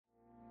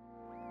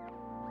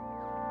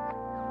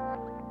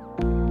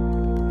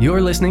You're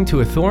listening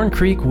to a Thorn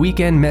Creek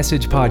Weekend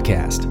Message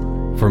podcast.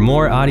 For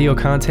more audio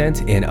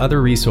content and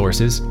other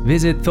resources,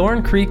 visit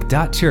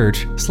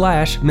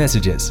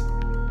thorncreek.church/messages.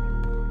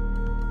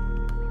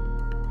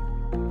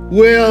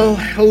 Well,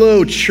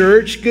 hello,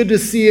 church. Good to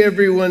see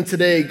everyone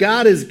today.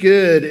 God is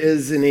good,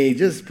 isn't He?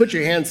 Just put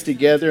your hands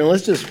together and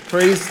let's just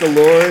praise the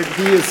Lord.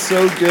 He is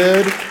so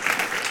good.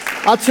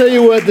 I'll tell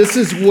you what, this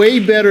is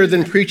way better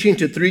than preaching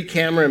to 3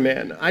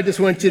 cameramen. I just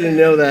want you to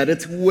know that.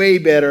 It's way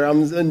better.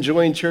 I'm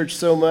enjoying church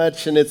so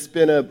much, and it's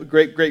been a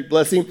great, great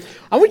blessing.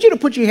 I want you to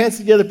put your hands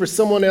together for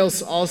someone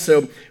else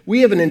also. We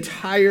have an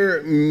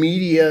entire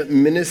media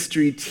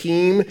ministry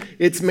team.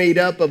 It's made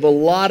up of a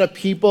lot of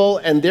people,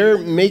 and they're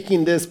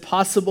making this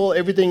possible.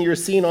 Everything you're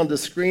seeing on the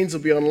screens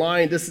will be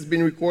online. This is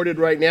being recorded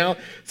right now.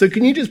 So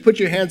can you just put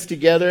your hands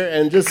together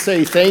and just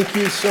say thank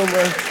you so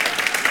much?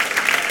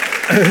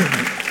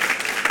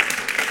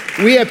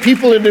 We have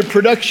people in the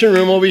production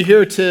room over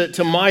here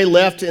to my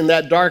left in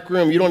that dark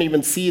room. You don't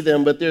even see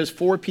them, but there's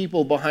 4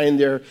 people behind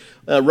there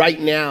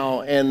right now,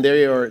 and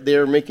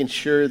they're making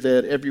sure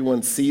that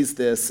everyone sees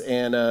this,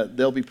 and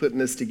they'll be putting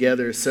this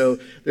together. So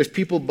there's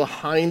people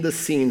behind the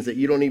scenes that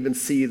you don't even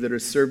see that are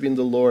serving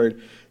the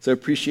Lord. So I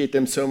appreciate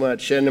them so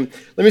much. And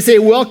let me say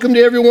welcome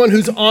to everyone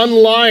who's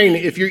online.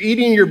 If you're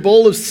eating your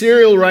bowl of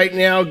cereal right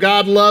now,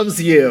 God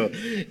loves you.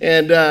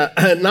 And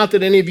not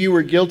that any of you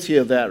were guilty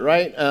of that,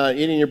 right?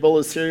 Eating your bowl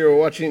of cereal or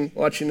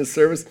watching the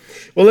service.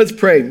 Well, let's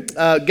pray.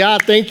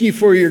 God, thank you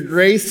for your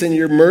grace and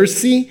your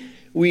mercy.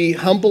 We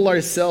humble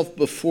ourselves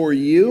before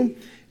you.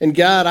 And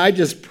God, I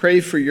just pray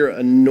for your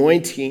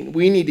anointing.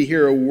 We need to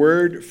hear a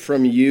word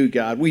from you,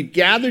 God. We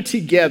gather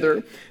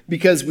together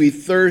because we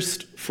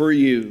thirst for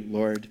you,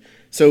 Lord.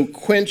 So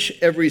quench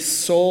every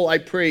soul. I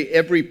pray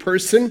every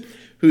person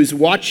who's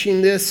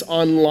watching this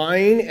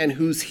online and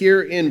who's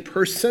here in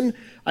person,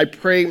 I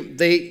pray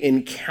they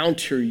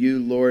encounter you,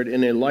 Lord,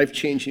 in a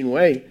life-changing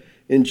way.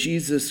 In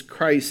Jesus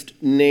Christ's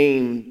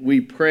name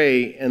we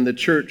pray, and the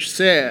church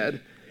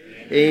said,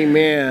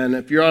 Amen.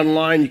 If you're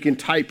online, you can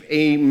type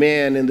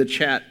amen in the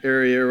chat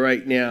area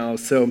right now.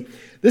 So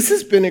this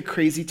has been a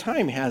crazy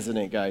time, hasn't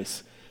it,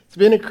 guys? It's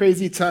been a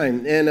crazy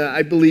time, and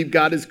I believe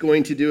God is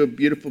going to do a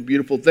beautiful,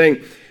 beautiful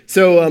thing.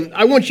 So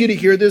I want you to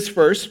hear this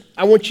first.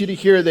 I want you to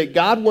hear that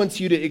God wants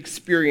you to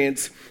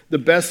experience the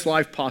best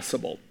life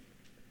possible.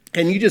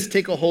 And you just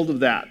take a hold of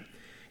that.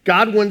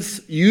 God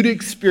wants you to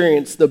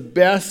experience the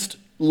best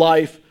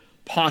life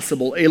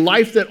possible, a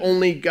life that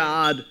only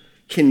God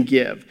can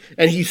give.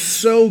 And He's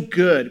so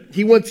good.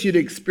 He wants you to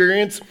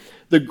experience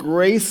the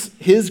grace,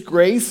 His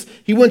grace.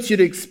 He wants you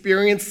to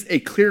experience a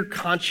clear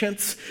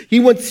conscience. He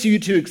wants you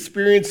to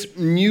experience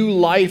new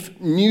life,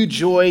 new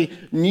joy,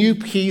 new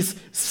peace,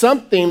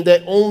 something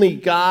that only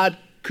God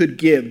could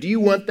give. Do you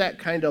want that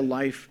kind of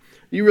life?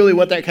 Do you really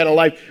want that kind of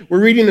life?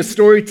 We're reading a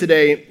story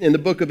today in the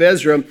book of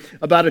Ezra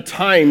about a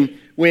time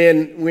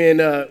when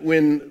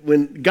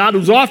God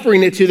was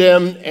offering it to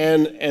them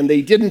and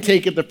they didn't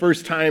take it the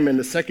first time, and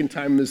the second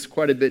time is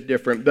quite a bit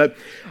different. But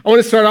I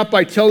want to start off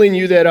by telling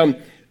you that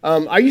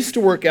I used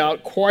to work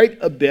out quite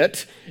a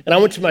bit, and I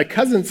went to my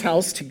cousin's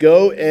house to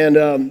go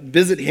and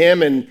visit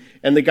him and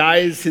the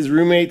guys, his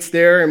roommates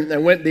there, and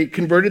they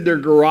converted their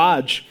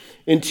garage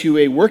into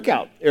a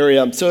workout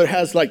area. So it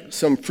has like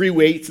some free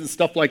weights and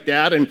stuff like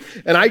that, and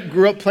I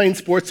grew up playing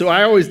sports, so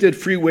I always did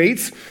free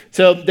weights.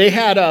 So they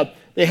had a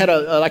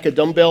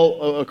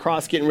dumbbell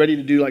across getting ready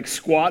to do like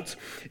squats.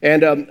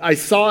 And I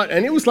saw it,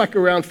 and it was like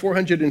around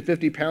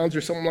 450 pounds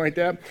or something like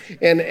that.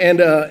 And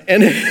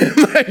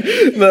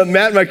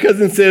Matt, my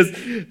cousin, says,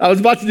 I was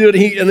about to do it,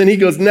 and then he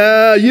goes,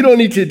 nah, you don't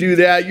need to do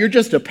that. You're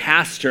just a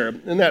pastor.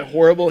 Isn't that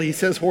horrible? He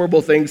says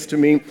horrible things to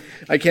me.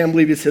 I can't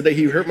believe he said that.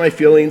 He hurt my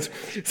feelings.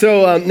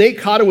 So Nate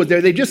Cotta was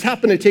there. They just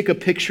happened to take a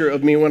picture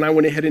of me when I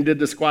went ahead and did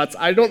the squats.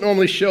 I don't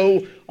normally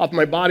show off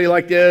my body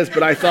like this,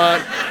 but I thought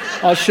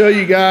I'll show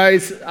you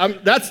guys.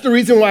 That's the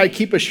reason why I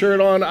keep a shirt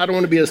on. I don't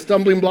want to be a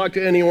stumbling block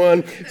to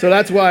anyone, so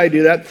that's why I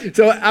do that.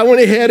 So I went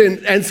ahead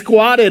and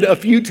squatted a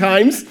few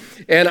times,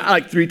 and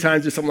like 3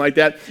 times or something like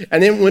that.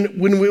 And then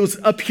when it was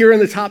up here on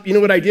the top, you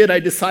know what I did? I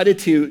decided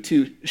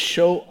to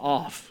show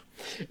off.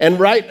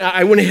 And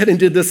I went ahead and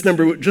did this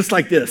number just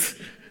like this.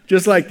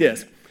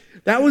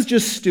 That was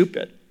just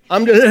stupid.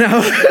 I'm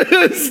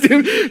just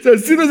stupid. So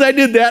as soon as I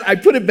did that, I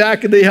put it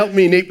back, and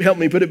Nate helped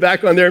me put it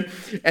back on there.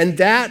 And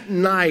that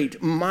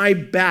night, my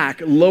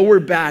lower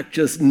back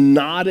just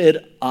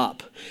knotted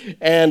up.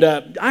 And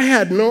I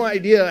had no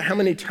idea how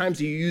many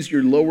times you use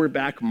your lower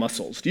back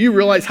muscles. Do you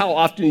realize how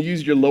often you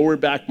use your lower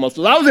back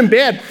muscles? I was in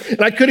bed,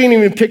 and I couldn't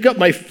even pick up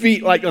my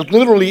feet, like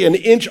literally an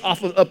inch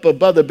up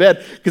above the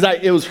bed, because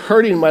it was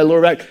hurting my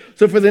lower back.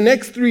 So for the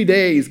next 3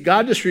 days,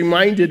 God just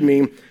reminded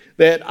me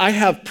that I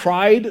have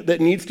pride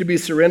that needs to be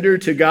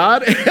surrendered to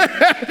God. And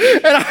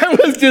I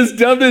was just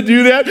dumb to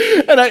do that.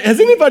 And has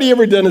anybody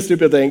ever done a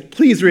stupid thing?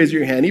 Please raise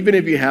your hand, even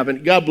if you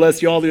haven't. God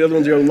bless you. All the other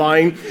ones are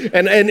lying.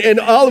 And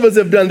all of us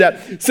have done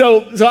that.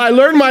 So I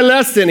learned my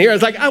lesson here. I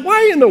was like,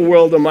 why in the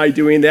world am I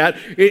doing that?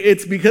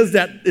 It's because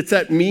it's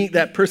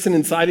that person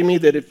inside of me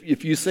that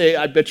if you say,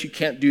 I bet you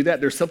can't do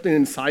that, there's something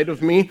inside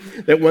of me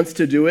that wants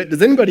to do it.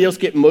 Does anybody else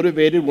get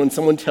motivated when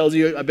someone tells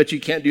you, I bet you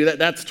can't do that?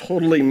 That's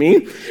totally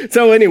me.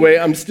 So anyway,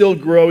 I'm still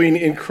growing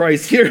in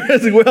Christ here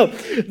as well.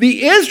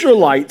 The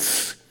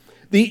Israelites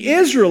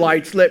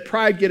let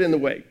pride get in the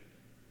way.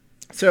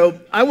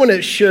 So I want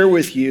to share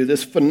with you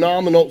this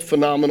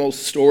phenomenal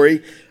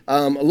story.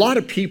 A lot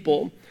of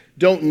people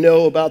don't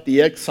know about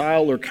the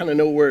exile or kind of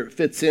know where it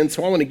fits in,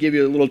 so I want to give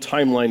you a little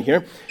timeline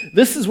here.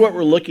 This is what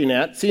we're looking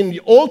at. See, in the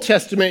Old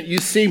Testament, you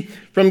see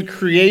from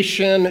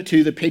creation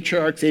to the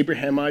patriarchs,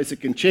 Abraham,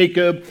 Isaac, and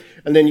Jacob,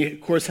 and then you, of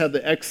course, have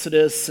the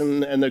Exodus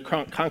and the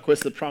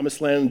conquest of the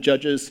Promised Land,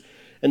 Judges,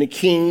 and the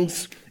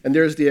Kings, and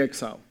there's the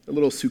exile, a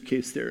little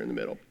suitcase there in the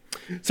middle.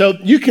 So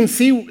you can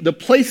see the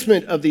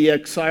placement of the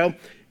exile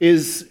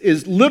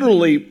is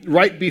literally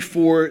right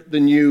before the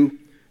New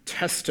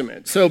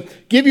Testament. So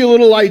give you a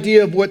little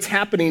idea of what's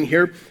happening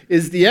here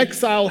is the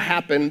exile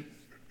happened.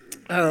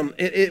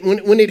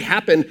 When it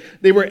happened,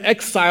 they were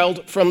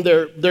exiled from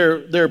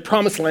their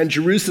promised land,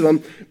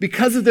 Jerusalem,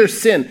 because of their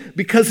sin,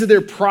 because of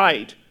their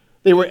pride.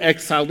 They were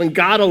exiled, and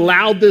God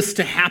allowed this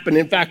to happen.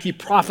 In fact, he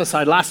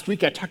prophesied. Last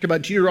week, I talked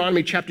about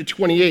Deuteronomy chapter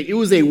 28. It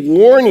was a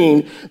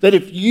warning that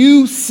if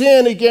you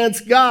sin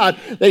against God,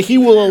 that he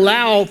will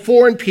allow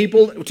foreign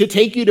people to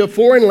take you to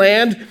foreign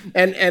land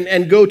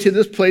and go to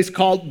this place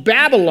called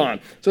Babylon.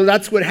 So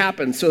that's what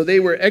happened. So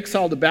they were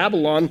exiled to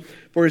Babylon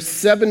for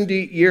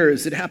 70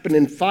 years. It happened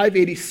in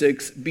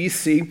 586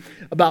 BC.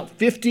 About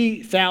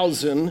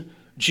 50,000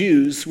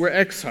 Jews were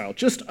exiled,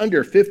 just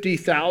under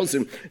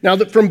 50,000. Now,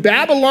 from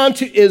Babylon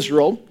to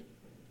Israel,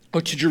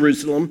 or to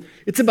Jerusalem,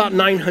 it's about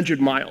 900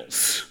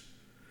 miles.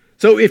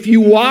 So if you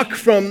walk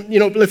from,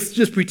 let's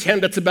just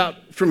pretend that's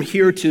about from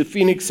here to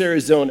Phoenix,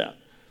 Arizona.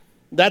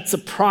 That's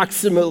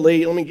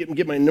approximately, let me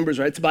get my numbers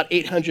right, it's about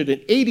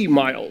 880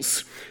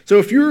 miles. So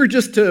if you were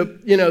just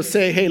to,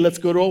 say, hey, let's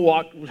go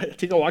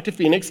take a walk to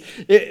Phoenix,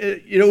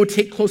 it would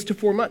take close to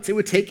 4 months. It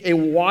would take a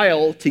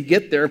while to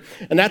get there,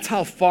 and that's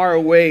how far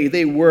away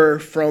they were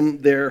from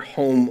their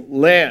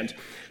homeland.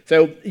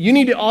 So you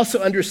need to also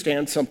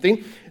understand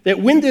something,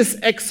 that when this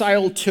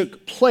exile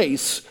took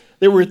place,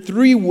 there were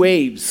 3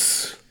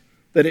 waves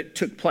that it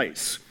took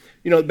place.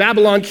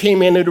 Babylon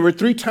came in, and there were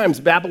 3 times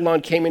Babylon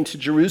came into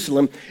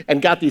Jerusalem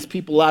and got these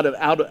people out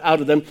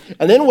of them.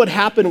 And then what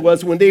happened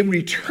was when they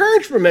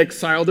returned from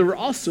exile, there were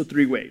also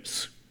 3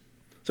 waves.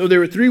 So there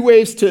were 3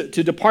 waves to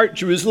depart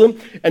Jerusalem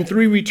and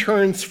 3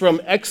 returns from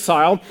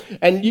exile.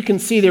 And you can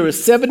see there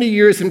was 70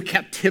 years in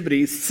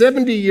captivity,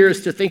 70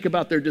 years to think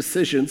about their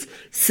decisions,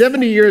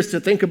 70 years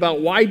to think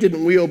about why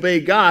didn't we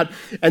obey God.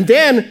 And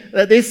then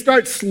they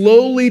start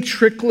slowly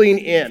trickling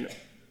in.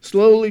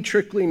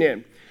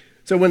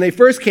 So when they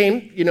first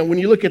came, when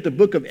you look at the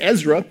book of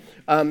Ezra,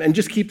 and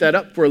just keep that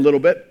up for a little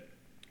bit,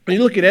 when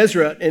you look at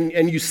Ezra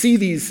and you see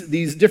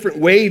these different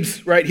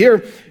waves right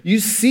here, you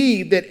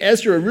see that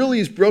Ezra really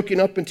is broken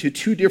up into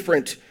two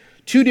different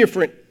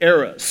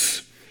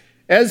eras.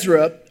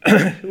 Ezra,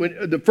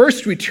 the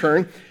first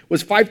return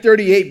was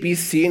 538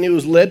 BC, and it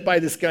was led by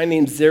this guy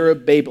named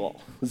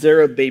Zerubbabel.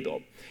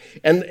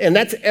 And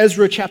that's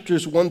Ezra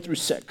chapters 1 through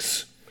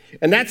 6.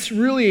 And that's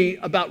really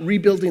about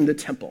rebuilding the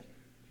temple.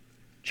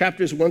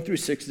 Chapters 1 through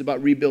 6 is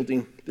about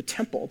rebuilding the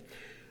temple.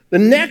 The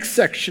next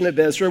section of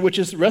Ezra, which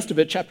is the rest of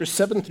it, chapters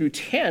 7 through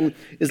 10,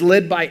 is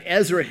led by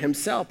Ezra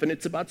himself, and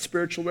it's about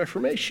spiritual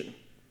reformation.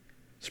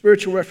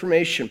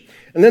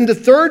 And then the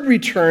third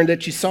return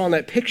that you saw in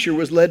that picture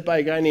was led by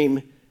a guy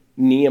named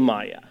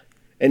Nehemiah.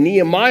 And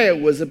Nehemiah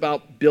was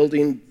about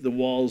building the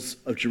walls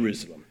of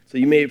Jerusalem. So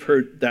you may have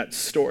heard that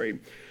story.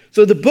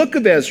 So the book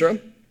of Ezra,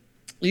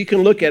 you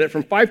can look at it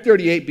from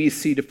 538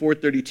 BC to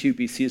 432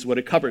 BC is what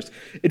it covers.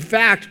 In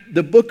fact,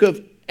 the book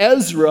of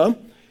Ezra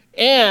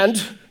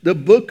and the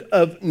book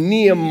of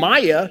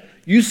Nehemiah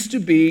used to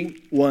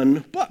be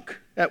one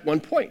book at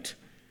one point.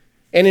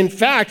 And in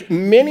fact,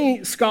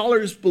 many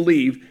scholars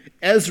believe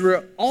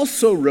Ezra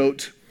also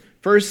wrote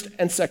 1st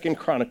and 2nd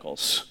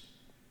Chronicles.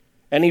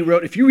 And he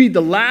wrote, if you read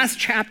the last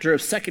chapter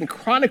of 2nd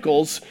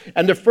Chronicles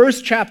and the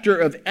first chapter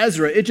of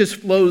Ezra, it just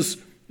flows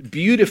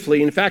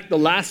beautifully. In fact, the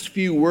last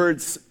few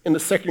words in the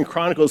 2nd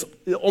Chronicles,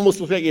 it almost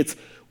looks like it's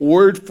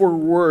word for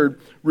word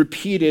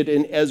repeated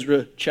in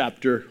Ezra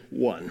chapter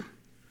 1.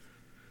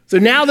 So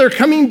now they're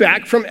coming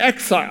back from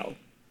exile.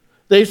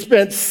 They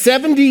spent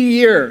 70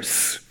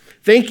 years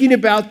thinking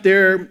about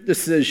their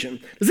decision.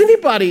 Does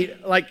anybody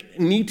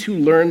need to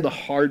learn the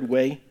hard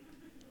way?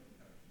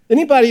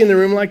 Anybody in the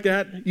room like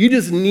that? You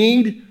just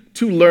need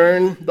to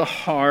learn the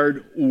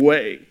hard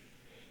way.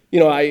 I'm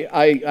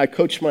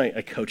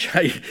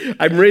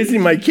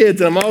raising my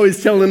kids, and I'm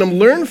always telling them,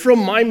 learn from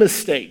my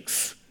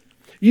mistakes.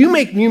 You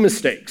make new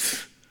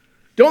mistakes.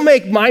 Don't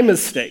make my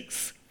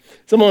mistakes.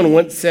 Someone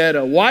once said,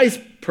 a wise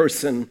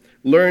person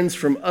learns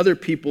from other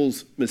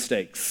people's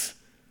mistakes,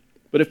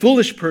 but a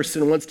foolish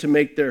person wants to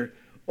make their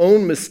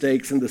own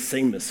mistakes and the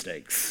same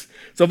mistakes.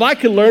 So if I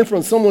could learn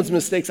from someone's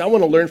mistakes, I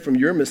want to learn from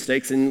your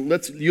mistakes, and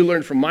you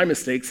learn from my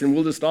mistakes, and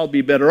we'll just all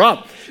be better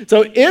off.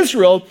 So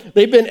Israel,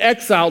 they've been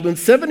exiled in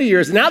 70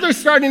 years. Now they're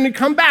starting to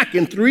come back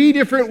in 3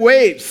 different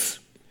waves,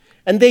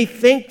 and they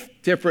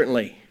think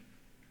differently.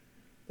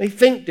 They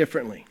think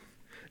differently.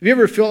 Have you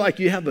ever felt like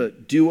you have a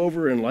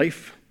do-over in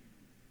life?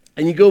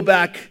 And you go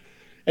back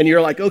and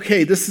you're like,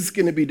 okay, this is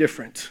going to be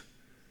different.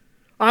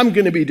 I'm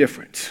going to be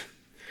different.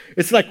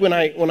 It's like when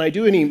I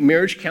do any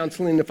marriage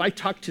counseling, if I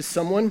talk to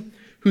someone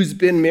who's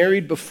been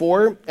married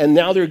before and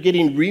now they're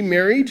getting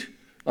remarried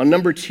on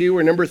number 2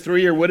 or number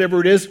 3 or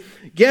whatever it is,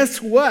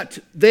 guess what?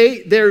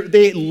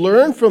 They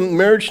learn from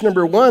marriage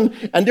number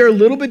 1 and they're a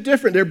little bit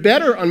different. They're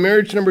better on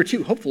marriage number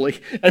 2, hopefully,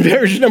 and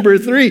marriage number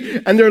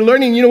 3. And they're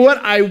learning, you know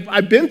what?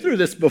 I've been through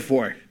this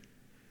before.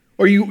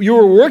 Or you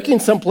were working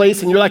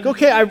someplace and you're like,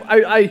 okay,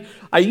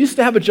 I used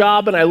to have a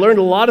job and I learned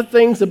a lot of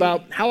things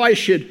about how I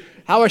should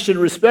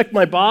respect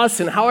my boss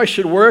and how I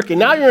should work. And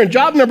now you're in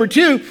job number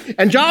 2,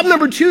 and job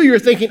number 2, you're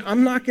thinking,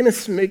 I'm not going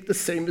to make the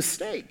same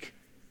mistake.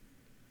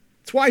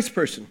 It's a wise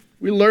person.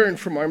 We learn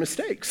from our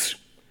mistakes.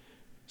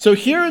 So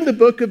here in the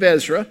book of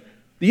Ezra,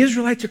 the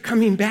Israelites are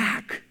coming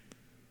back.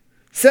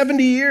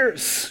 70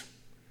 years.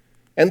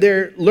 And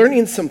they're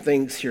learning some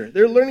things here.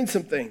 They're learning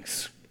some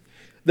things.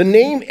 The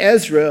name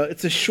Ezra,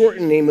 it's a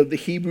shortened name of the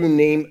Hebrew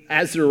name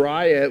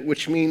Azariah,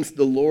 which means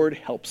the Lord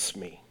helps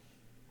me.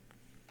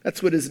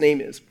 That's what his name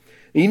is.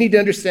 And you need to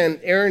understand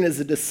Ezra is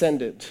a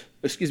descendant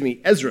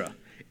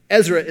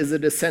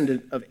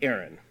of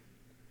Aaron,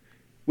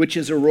 which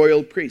is a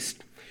royal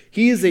priest.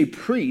 He is a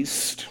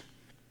priest.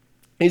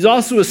 He's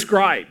also a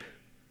scribe.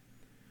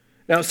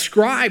 Now,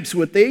 scribes,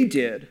 what they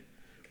did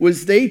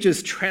was they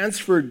just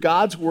transferred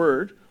God's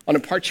word on a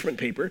parchment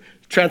paper,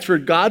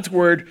 transferred God's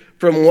word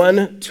from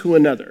one to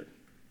another.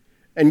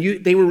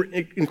 And they were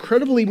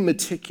incredibly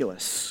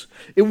meticulous.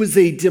 It was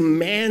a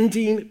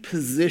demanding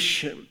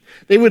position.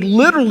 They would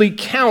literally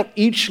count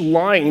each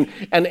line,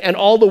 and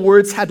all the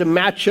words had to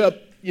match up,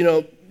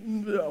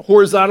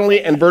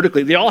 horizontally and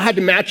vertically. They all had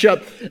to match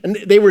up, and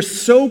they were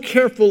so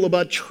careful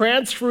about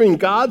transferring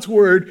God's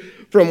word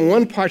from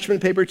one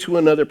parchment paper to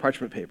another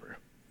parchment paper.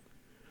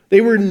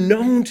 They were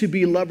known to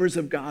be lovers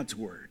of God's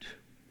word.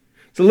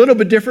 It's a little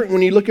bit different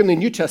when you look in the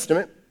New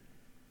Testament.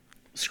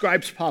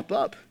 Scribes pop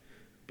up,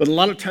 but a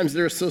lot of times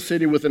they're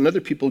associated with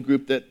another people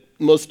group that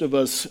most of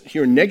us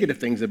hear negative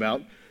things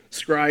about,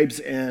 scribes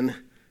and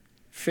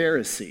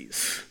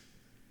Pharisees.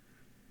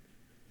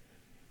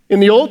 In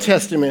the Old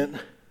Testament,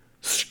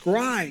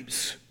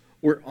 scribes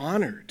were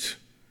honored.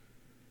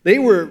 They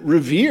were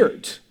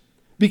revered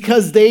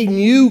because they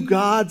knew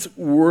God's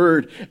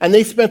word, and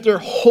they spent their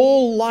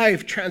whole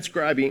life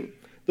transcribing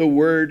the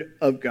word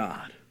of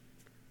God.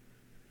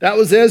 That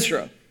was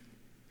Ezra.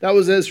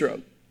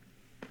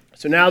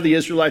 So now the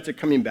Israelites are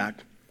coming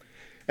back.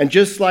 And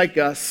just like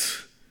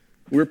us,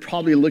 we're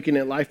probably looking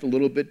at life a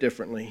little bit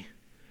differently.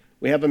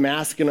 We have a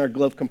mask in our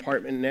glove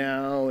compartment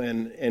now,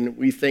 and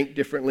we think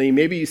differently.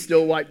 Maybe you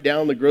still wipe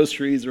down the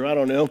groceries, or I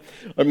don't know.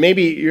 Or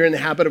maybe you're in the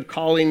habit of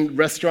calling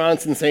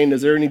restaurants and saying,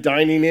 is there any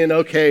dining in?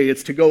 Okay,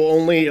 it's to go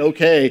only,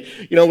 okay.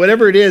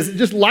 Whatever it is,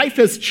 just life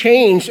has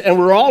changed, and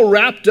we're all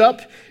wrapped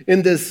up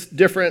in this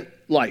different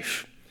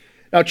life.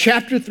 Now,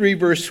 chapter 3,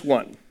 verse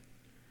 1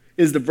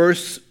 is the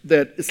verse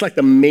that, it's like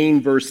the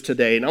main verse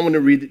today, and I'm going to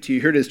read it to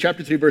you. Here it is,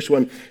 chapter 3, verse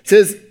 1. It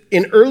says,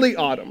 in early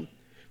autumn,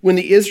 when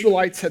the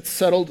Israelites had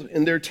settled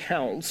in their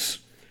towns,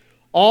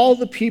 all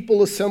the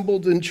people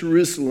assembled in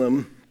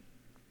Jerusalem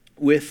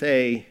with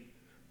a,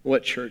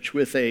 what church?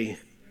 With a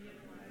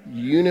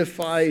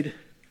unified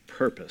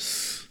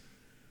purpose.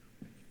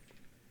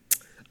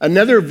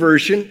 Another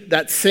version,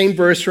 that same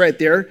verse right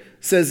there,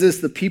 says this,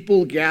 the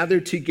people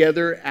gathered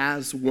together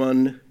as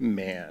one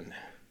man.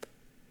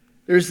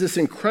 There's this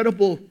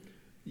incredible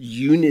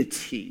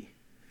unity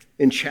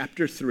in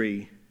chapter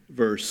 3,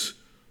 verse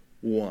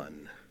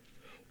 1.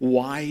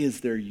 Why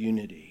is there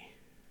unity?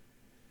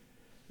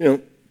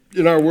 In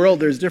our world,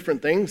 there's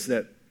different things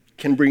that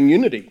can bring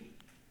unity.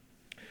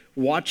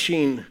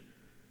 Watching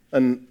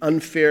an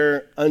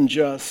unfair,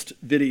 unjust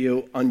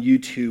video on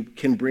YouTube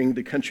can bring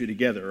the country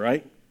together,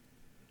 right?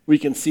 We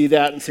can see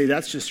that and say,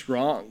 that's just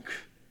wrong.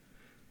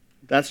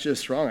 That's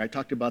just wrong. I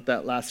talked about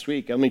that last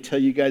week. Let me tell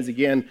you guys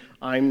again,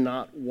 I'm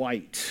not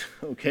white,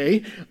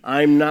 okay?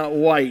 I'm not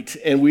white,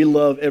 and we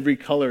love every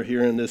color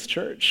here in this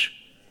church.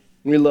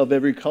 We love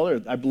every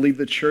color. I believe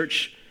the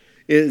church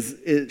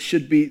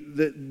should be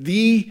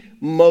the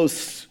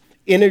most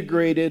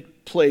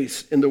integrated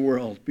place in the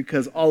world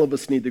because all of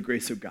us need the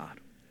grace of God.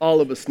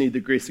 All of us need the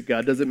grace of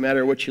God. Doesn't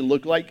matter what you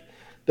look like.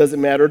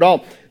 Doesn't matter at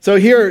all. So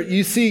here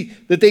you see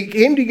that they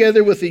came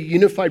together with a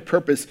unified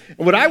purpose. And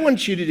what I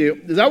want you to do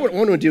is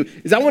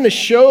I want to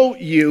show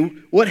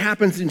you what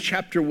happens in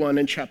chapter 1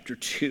 and chapter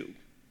 2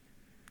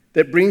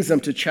 that brings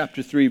them to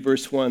chapter 3,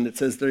 verse 1 that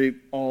says they're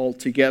all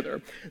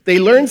together. They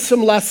learned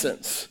some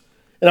lessons.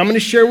 And I'm going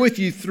to share with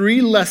you 3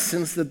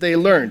 lessons that they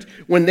learned.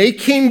 When they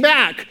came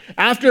back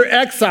after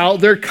exile,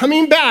 they're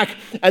coming back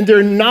and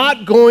they're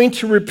not going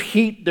to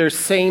repeat their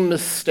same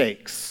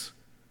mistakes.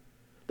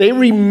 They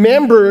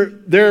remember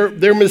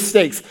their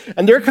mistakes.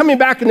 And they're coming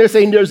back and they're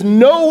saying, there's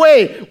no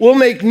way we'll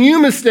make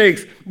new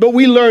mistakes, but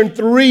we learned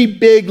 3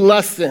 big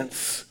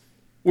lessons.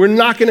 We're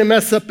not going to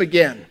mess up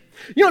again.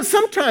 You know,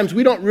 sometimes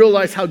we don't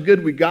realize how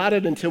good we got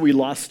it until we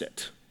lost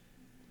it.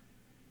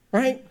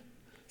 Right?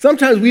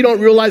 Sometimes we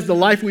don't realize the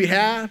life we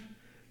have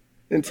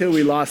until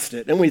we lost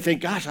it. And we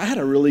think, gosh, I had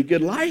a really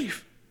good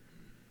life.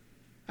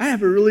 I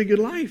have a really good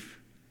life.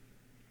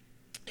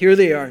 Here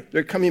they are.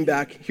 They're coming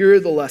back. Here are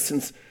the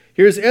lessons.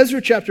 Here's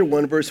Ezra chapter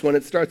 1, verse 1.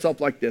 It starts off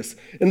like this.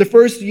 In the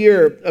first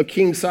year of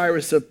King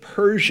Cyrus of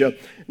Persia.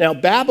 Now,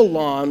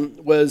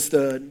 Babylon was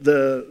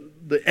the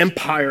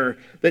empire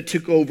that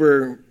took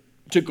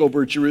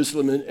over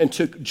Jerusalem and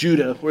took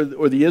Judah,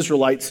 or the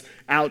Israelites,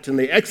 out, and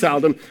they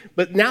exiled them.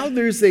 But now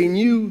there's a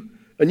new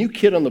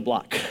kid on the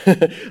block,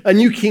 a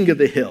new king of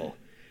the hill.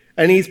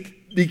 And he's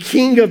the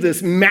king of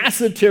this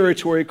massive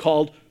territory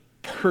called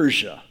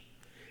Persia.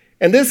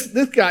 And this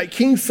guy,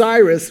 King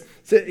Cyrus,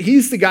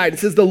 he's the guy. It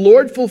says, the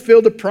Lord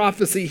fulfilled the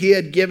prophecy he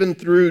had given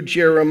through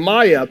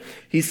Jeremiah.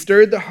 He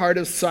stirred the heart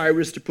of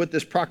Cyrus to put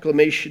this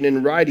proclamation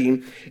in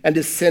writing and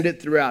to send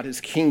it throughout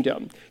his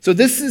kingdom. So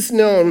this is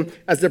known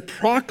as the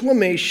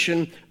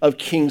proclamation of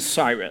King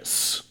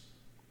Cyrus.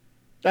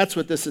 That's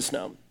what this is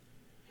known.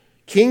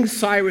 King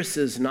Cyrus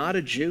is not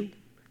a Jew.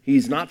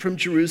 He's not from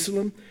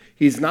Jerusalem.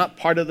 He's not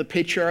part of the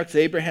patriarchs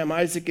Abraham,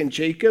 Isaac, and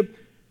Jacob.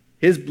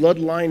 His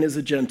bloodline is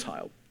a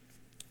Gentile.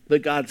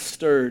 But God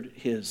stirred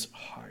his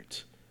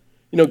heart.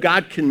 You know,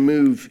 God can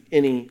move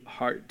any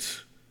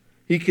heart.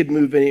 He could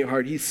move any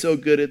heart. He's so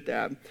good at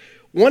that.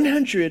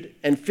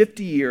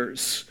 150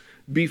 years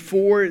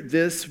before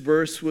this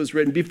verse was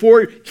written,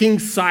 before King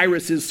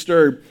Cyrus is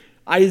stirred,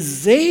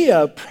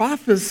 Isaiah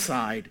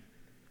prophesied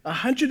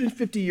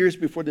 150 years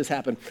before this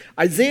happened.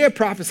 Isaiah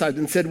prophesied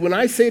and said, when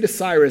I say to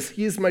Cyrus,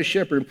 he is my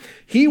shepherd,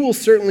 he will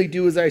certainly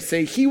do as I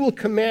say. He will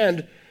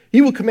command,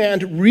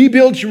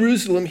 rebuild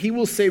Jerusalem. He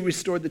will say,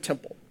 restore the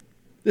temple.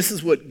 This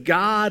is what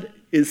God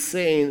is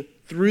saying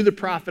through the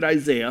prophet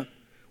Isaiah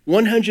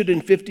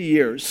 150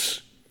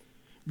 years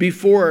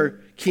before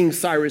King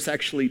Cyrus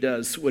actually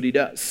does what he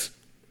does.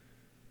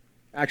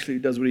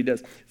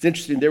 It's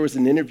interesting. There was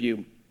an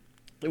interview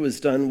that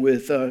was done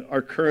with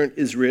our current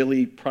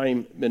Israeli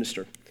prime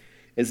minister.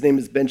 His name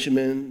is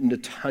Benjamin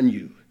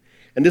Netanyahu.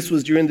 And this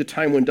was during the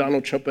time when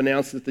Donald Trump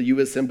announced that the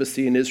U.S.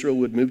 Embassy in Israel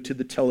would move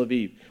from Tel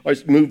Aviv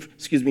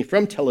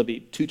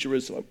to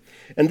Jerusalem.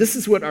 And this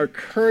is what our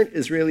current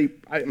the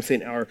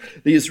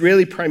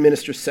Israeli prime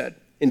minister said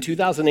in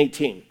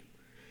 2018.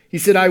 He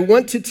said, I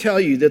want to tell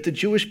you that the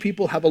Jewish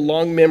people have a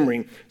long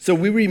memory, so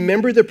we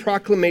remember the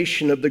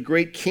proclamation of the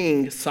great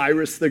king,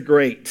 Cyrus the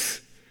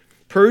Great,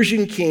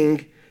 Persian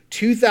king,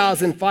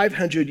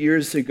 2,500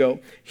 years ago.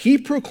 He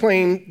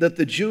proclaimed that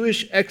the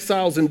Jewish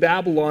exiles in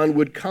Babylon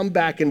would come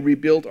back and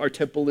rebuild our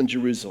temple in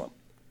Jerusalem.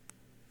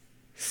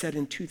 Said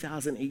in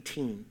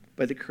 2018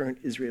 by the current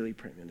Israeli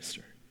prime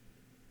minister.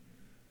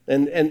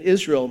 And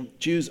Israel,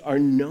 Jews are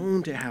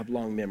known to have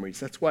long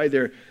memories. That's why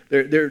their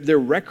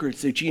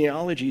records, their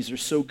genealogies are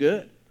so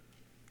good.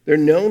 They're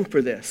known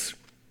for this.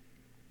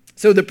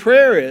 So the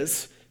prayer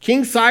is,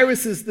 King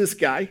Cyrus is this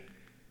guy,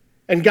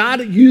 and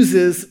God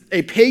uses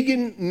a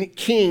pagan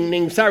king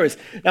named Cyrus.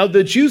 Now,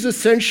 the Jews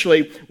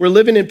essentially were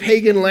living in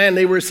pagan land.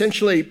 They were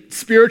essentially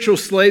spiritual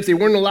slaves. They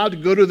weren't allowed to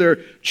go to their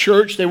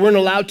church. They weren't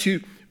allowed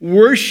to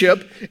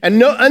worship.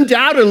 And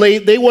undoubtedly,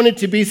 they wanted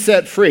to be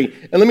set free.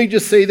 And let me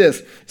just say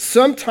this.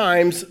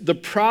 Sometimes the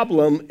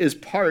problem is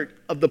part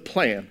of the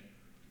plan.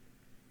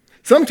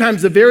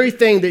 Sometimes the very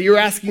thing that you're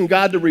asking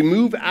God to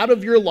remove out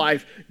of your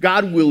life,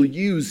 God will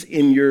use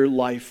in your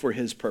life for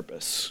his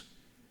purpose.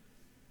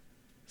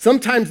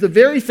 Sometimes the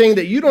very thing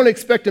that you don't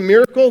expect a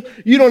miracle,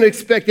 you don't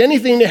expect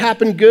anything to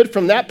happen good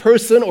from that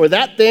person or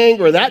that thing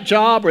or that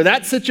job or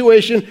that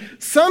situation,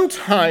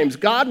 sometimes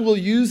God will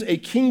use a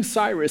King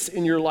Cyrus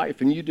in your life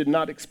and you did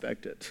not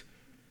expect it.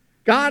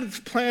 God's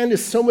plan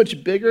is so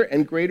much bigger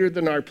and greater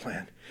than our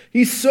plan.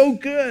 He's so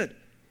good.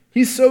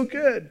 He's so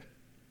good.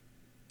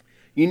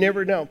 You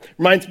never know.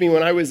 Reminds me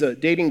when I was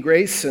dating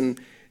Grace and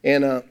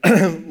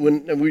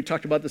when we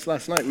talked about this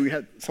last night, we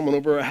had someone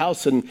over our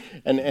house,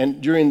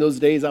 and during those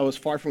days I was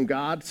far from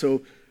God,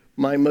 so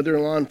my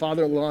mother-in-law and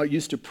father-in-law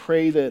used to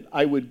pray that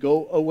I would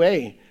go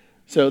away.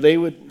 So they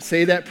would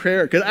say that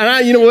prayer.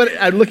 You know what?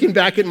 I'm looking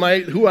back at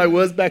who I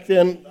was back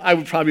then, I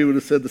probably would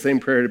have said the same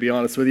prayer, to be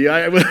honest with you.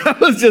 I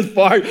was just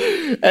far.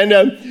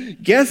 And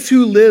guess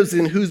who lives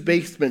in whose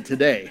basement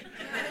today?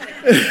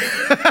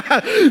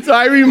 So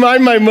I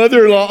remind my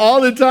mother-in-law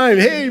all the time,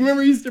 hey,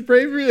 remember you used to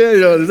pray for you?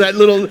 You know, there's that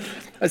little...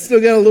 I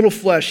still got a little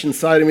flesh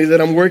inside of me that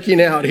I'm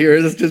working out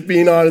here. That's just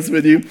being honest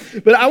with you.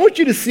 But I want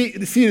you to see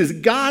this.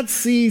 God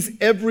sees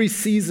every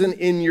season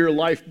in your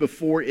life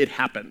before it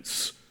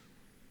happens.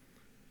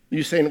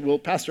 You're saying, well,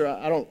 Pastor,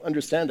 I don't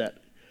understand that.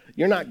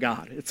 You're not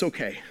God. It's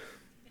okay.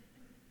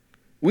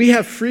 We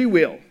have free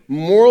will,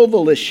 moral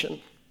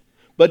volition.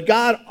 But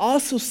God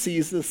also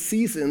sees the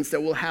seasons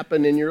that will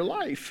happen in your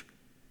life.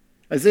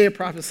 Isaiah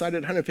prophesied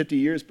it 150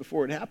 years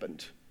before it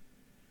happened.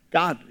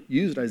 God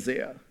used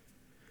Isaiah.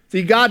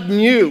 See, God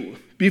knew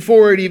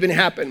before it even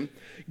happened.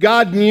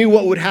 God knew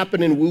what would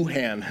happen in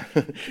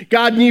Wuhan.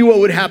 God knew what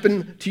would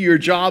happen to your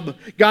job.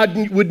 God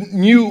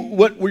knew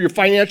what your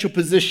financial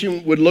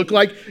position would look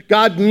like.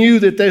 God knew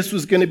that this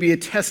was going to be a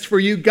test for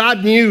you.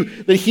 God knew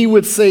that he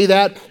would say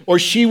that or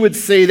she would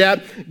say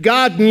that.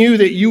 God knew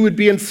that you would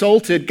be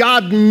insulted.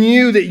 God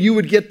knew that you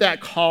would get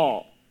that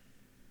call.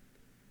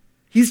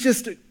 He's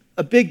just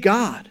a big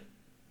God.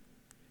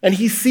 And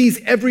he sees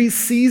every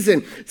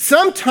season.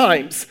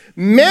 Sometimes,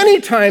 many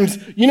times,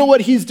 you know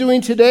what he's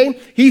doing today?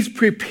 He's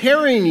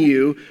preparing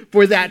you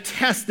for that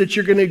test that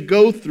you're going to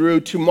go through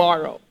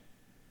tomorrow.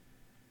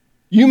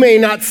 You may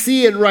not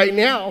see it right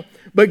now,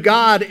 but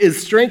God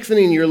is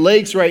strengthening your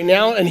legs right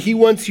now, and he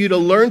wants you to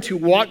learn to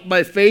walk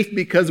by faith,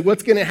 because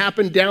what's going to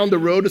happen down the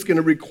road is going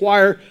to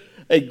require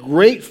a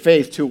great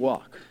faith to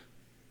walk.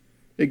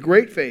 A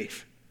great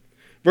faith.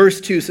 Verse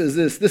 2 says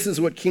this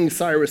is what King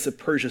Cyrus of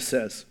Persia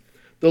says.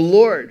 The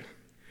Lord,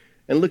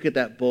 and look at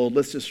that bold,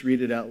 let's just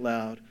read it out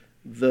loud.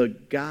 The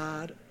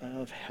God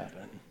of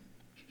heaven.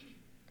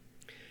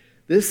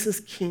 This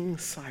is King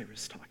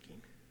Cyrus talking.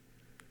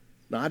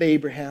 Not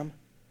Abraham,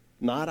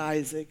 not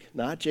Isaac,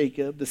 not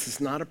Jacob. This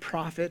is not a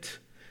prophet.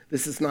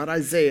 This is not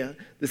Isaiah.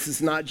 This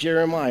is not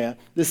Jeremiah.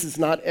 This is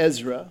not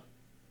Ezra,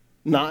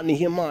 not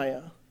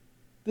Nehemiah.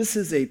 This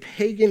is a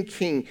pagan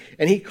king,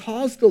 and he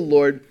calls the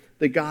Lord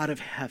the God of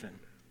heaven.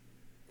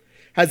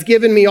 Has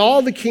given me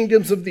all the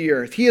kingdoms of the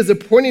earth. He has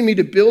appointed me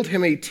to build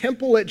him a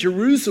temple at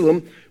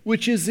Jerusalem,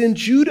 which is in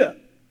Judah.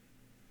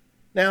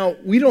 Now,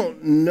 we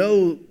don't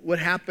know what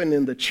happened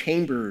in the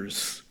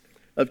chambers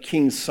of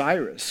King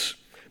Cyrus,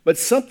 but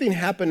something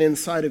happened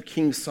inside of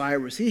King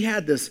Cyrus. He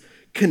had this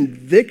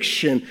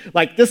conviction,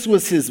 like this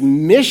was his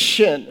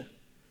mission.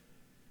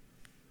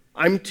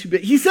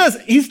 He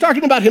says, he's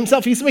talking about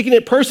himself. He's making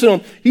it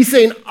personal. He's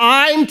saying,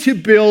 I'm to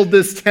build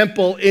this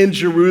temple in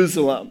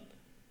Jerusalem.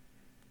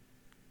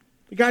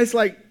 The guy's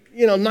like,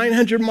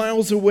 900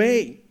 miles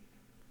away.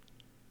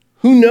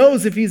 Who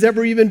knows if he's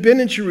ever even been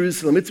in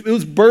Jerusalem? It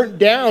was burnt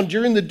down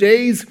during the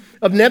days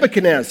of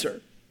Nebuchadnezzar.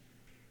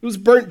 It was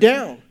burnt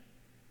down.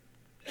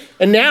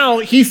 And now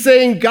he's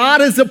saying,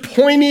 God has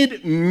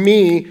appointed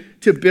me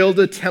to build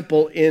a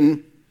temple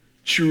in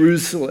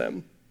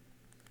Jerusalem.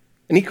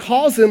 And he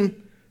calls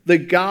him the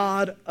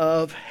God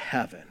of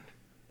heaven.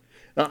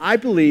 Now, I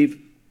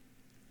believe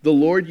the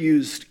Lord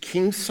used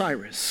King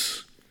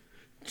Cyrus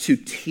to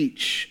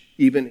teach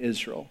even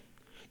Israel,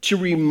 to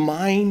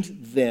remind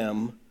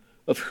them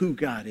of who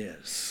God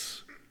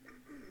is.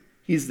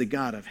 He's the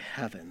God of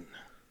heaven.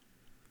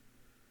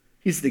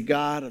 He's the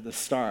God of the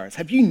stars.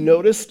 Have you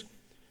noticed,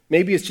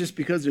 maybe it's just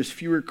because there's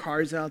fewer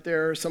cars out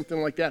there or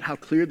something like that, how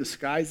clear the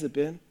skies have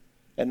been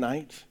at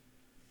night?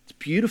 It's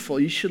beautiful.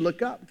 You should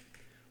look up.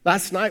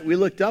 Last night we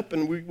looked up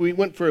and we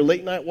went for a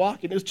late night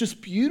walk, and it was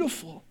just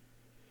beautiful.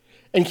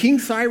 And King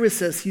Cyrus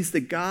says he's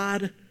the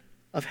God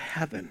of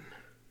heaven.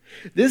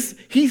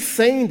 He's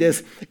saying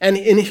this, and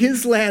in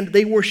his land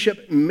they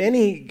worship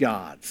many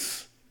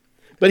gods.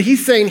 But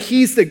he's saying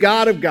he's the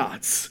God of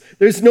gods.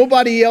 There's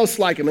nobody else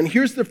like him. And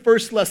here's the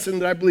first lesson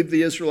that I believe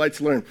the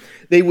Israelites learned.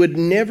 They would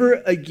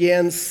never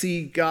again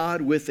see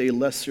God with a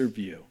lesser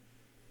view.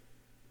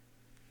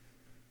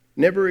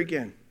 Never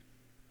again.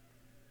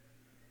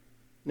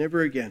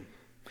 Never again.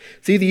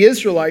 See, the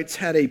Israelites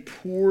had a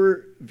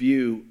poor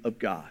view of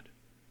God.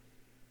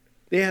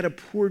 They had a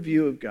poor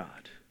view of God.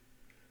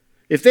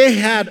 If they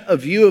had a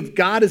view of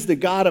God as the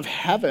God of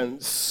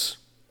heavens,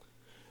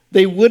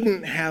 they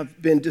wouldn't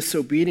have been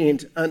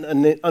disobedient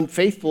and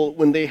unfaithful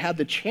when they had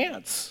the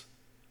chance.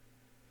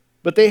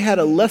 But they had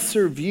a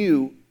lesser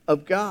view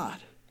of God.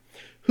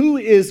 Who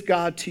is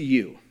God to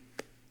you?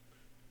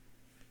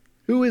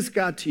 Who is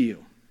God to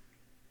you?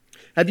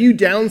 Have you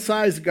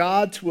downsized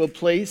God to a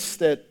place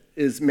that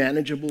is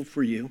manageable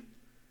for you?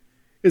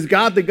 Is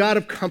God the God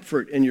of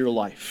comfort in your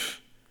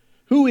life?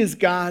 Who is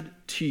God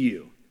to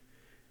you?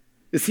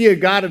 Is he a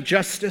God of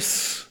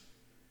justice?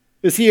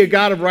 Is he a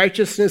God of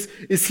righteousness?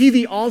 Is he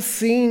the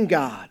all-seeing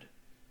God?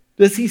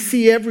 Does he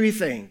see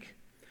everything?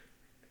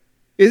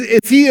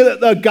 Is he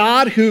a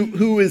God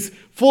who is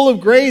full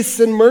of grace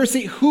and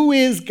mercy? Who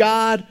is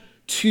God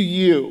to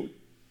you?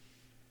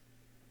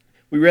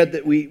 We read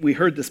that we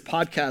heard this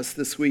podcast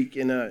this week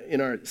in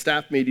our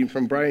staff meeting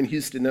from Brian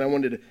Houston, and I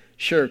wanted to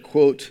share a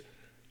quote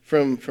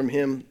from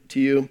him to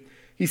you.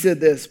 He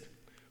said this: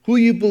 "Who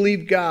you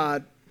believe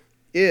God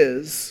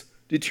is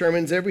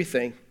determines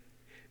everything.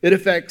 It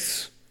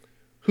affects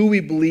who we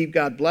believe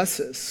God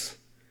blesses.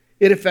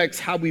 It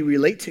affects how we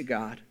relate to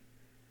God.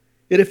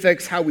 It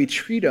affects how we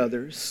treat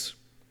others.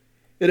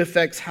 It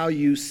affects how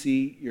you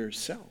see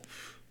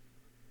yourself.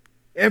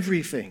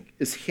 Everything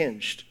is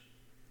hinged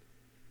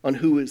on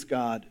who is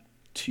God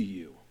to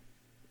you."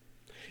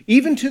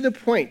 Even to the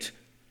point,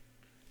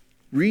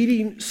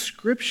 reading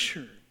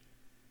Scripture.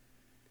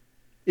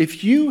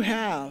 If you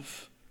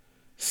have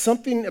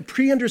a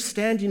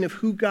pre-understanding of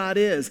who God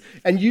is,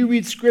 and you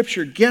read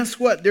Scripture, guess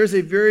what? There's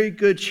a very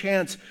good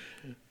chance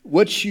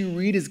what you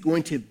read is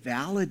going to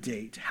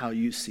validate how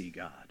you see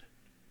God.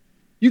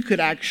 You could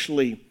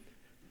actually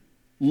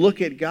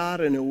look at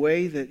God in a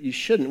way that you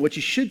shouldn't. What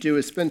you should do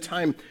is spend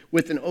time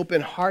with an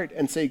open heart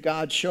and say,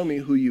 God, show me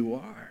who you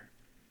are.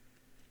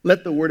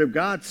 Let the Word of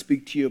God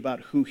speak to you about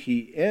who He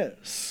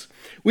is.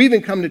 We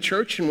even come to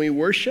church and we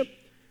worship,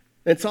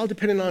 and it's all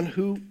dependent on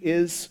who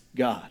is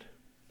God.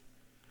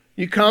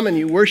 You come and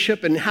you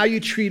worship, and how you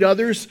treat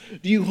others.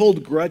 Do you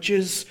hold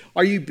grudges?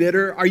 Are you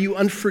bitter? Are you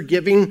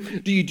unforgiving?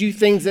 Do you do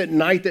things at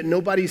night that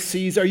nobody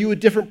sees? Are you a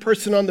different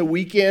person on the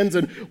weekends?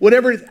 And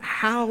whatever,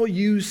 how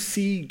you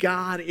see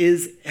God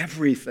is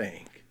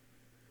everything.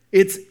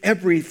 It's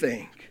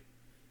everything.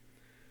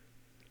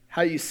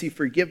 How you see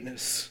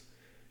forgiveness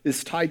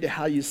is tied to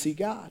how you see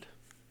God.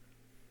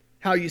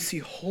 How you see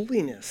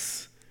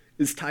holiness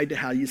is tied to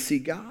how you see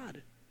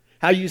God.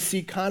 How you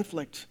see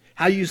conflict,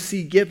 how you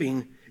see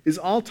giving is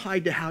all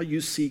tied to how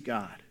you see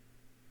God.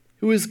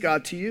 Who is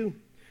God to you?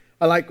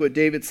 I like what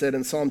David said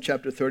in Psalm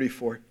chapter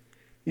 34.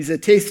 He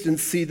said, taste and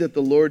see that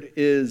the Lord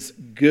is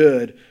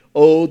good.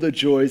 Oh, the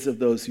joys of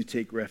those who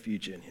take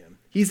refuge in Him.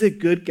 He's a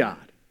good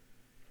God.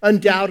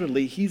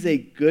 Undoubtedly, He's a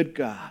good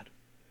God.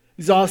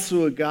 He's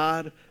also a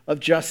God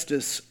of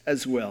justice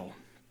as well.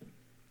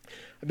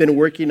 I've been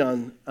working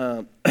on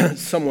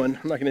someone,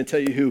 I'm not going to tell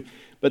you who,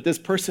 but this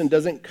person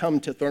doesn't come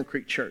to Thorn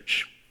Creek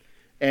Church.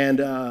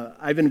 And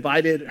I've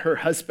invited her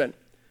husband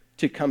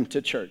to come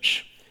to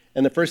church.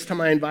 And the first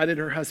time I invited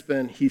her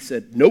husband, he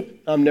said, nope,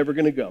 I'm never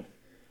going to go.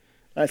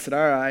 I said,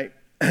 all right.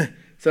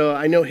 So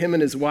I know him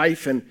and his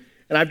wife, and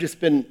I've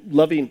just been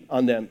loving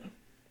on them.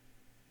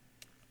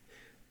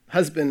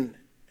 Husband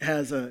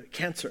has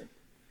cancer.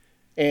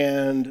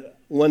 And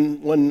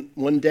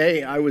one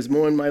day I was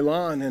mowing my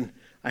lawn, and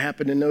I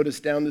happened to notice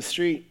down the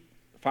street,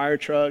 fire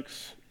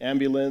trucks,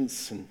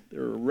 ambulance, and they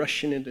were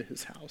rushing into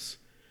his house.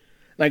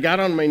 And I got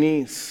on my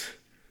knees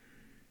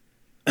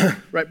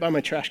right by my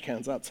trash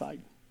cans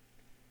outside.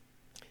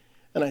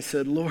 And I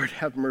said, Lord,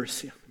 have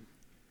mercy on him.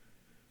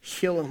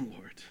 Heal him,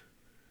 Lord.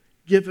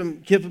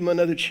 Give him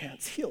another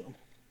chance. Heal him.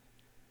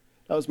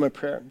 That was my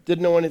prayer.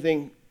 Didn't know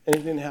anything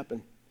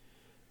happened.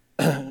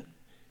 And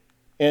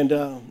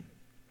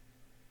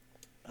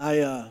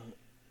I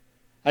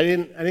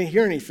didn't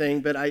hear anything,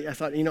 but I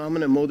thought, I'm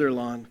going to mow their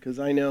lawn because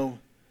I know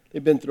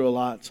they've been through a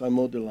lot, so I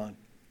mowed their lawn.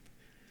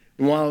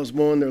 And while I was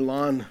mowing their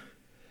lawn,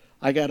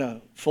 I got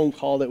a phone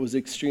call that was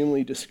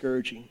extremely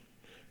discouraging.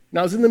 And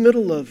I was in the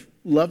middle of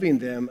loving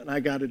them, and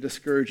I got a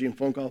discouraging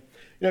phone call.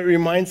 It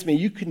reminds me,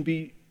 you can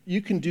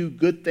do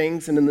good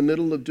things, and in the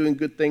middle of doing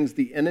good things,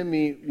 the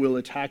enemy will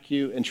attack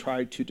you and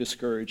try to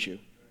discourage you.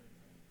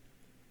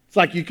 It's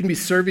like you can be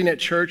serving at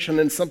church, and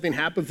then something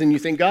happens, and you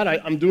think, God,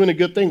 I'm doing a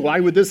good thing. Why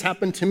would this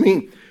happen to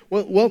me?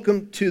 Well,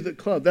 welcome to the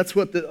club. That's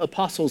what the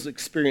apostles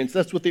experienced.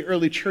 That's what the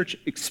early church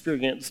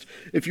experienced.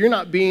 If you're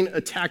not being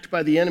attacked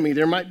by the enemy,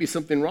 there might be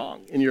something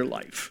wrong in your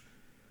life.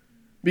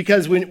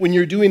 Because when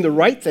you're doing the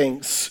right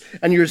things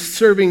and you're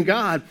serving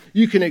God,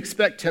 you can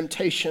expect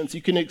temptations.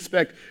 You can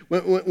expect,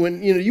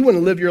 when you want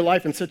to live your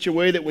life in such a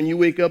way that when you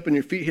wake up and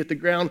your feet hit the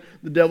ground,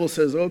 the devil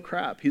says, oh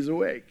crap, he's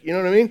awake. You know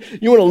what I mean?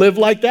 You want to live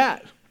like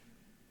that.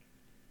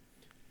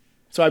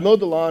 So I mowed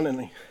the lawn, and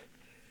I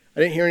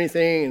didn't hear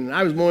anything, and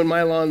I was mowing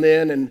my lawn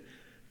then, and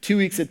 2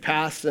 weeks had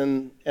passed,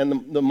 and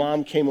the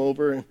mom came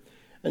over,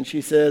 and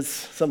she says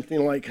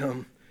something like,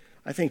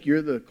 I think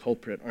you're the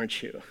culprit,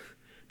 aren't you?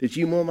 Did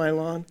you mow my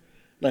lawn?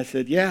 And I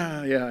said, yeah,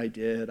 I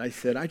did. I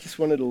said, I just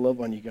wanted to love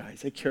on you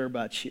guys. I care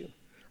about you.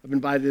 I've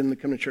invited them to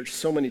come to church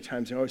so many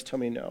times. They always tell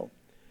me no.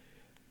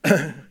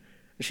 And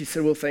she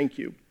said, well, thank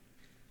you.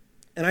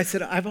 And I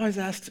said, I've always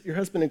asked your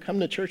husband to come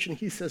to church, and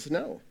he says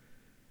no.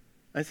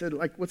 I said,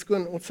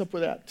 what's up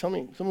with that? Tell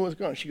me what's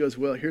going on. She goes,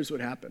 well, here's what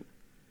happened.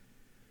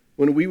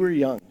 When we were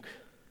young,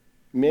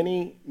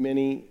 many,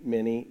 many,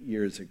 many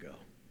years ago,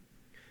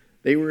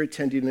 they were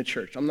attending the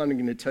church. I'm not even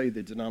going to tell you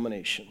the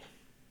denomination.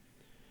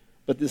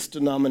 But this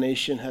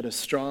denomination had a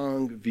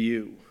strong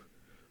view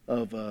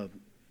of a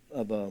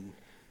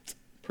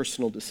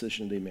personal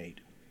decision they made.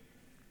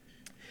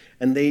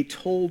 And they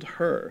told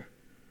her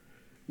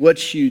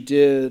what you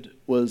did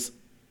was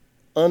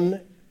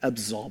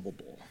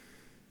unabsolvable.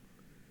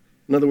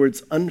 In other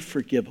words,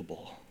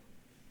 unforgivable.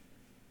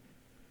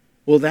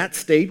 Well, that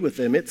stayed with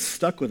them. It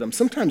stuck with them.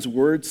 Sometimes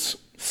words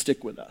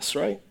stick with us,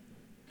 right?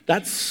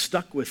 That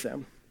stuck with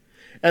them.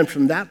 And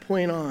from that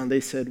point on, they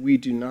said, we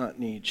do not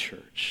need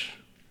church.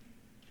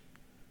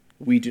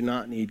 We do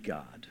not need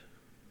God.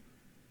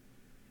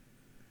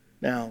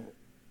 Now,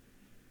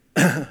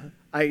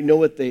 I know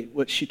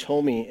what she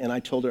told me, and I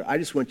told her, I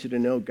just want you to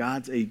know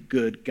God's a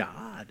good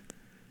God.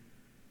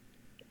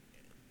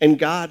 And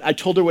God, I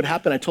told her what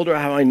happened. I told her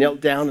how I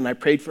knelt down and I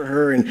prayed for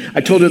her, and I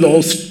told her the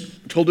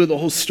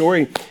whole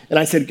story. And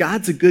I said,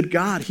 God's a good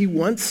God. He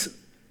loves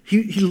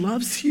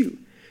you.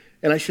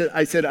 And I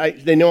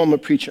said, they know I'm a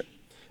preacher.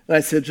 And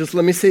I said, just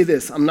let me say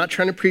this. I'm not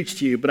trying to preach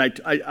to you,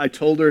 but I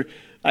told her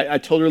I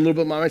told her a little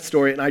bit about my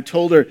story, and I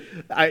told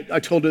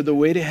her the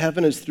way to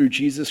heaven is through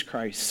Jesus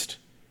Christ.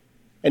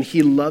 And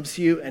he loves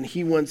you, and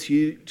he wants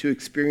you to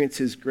experience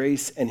his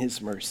grace and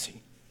his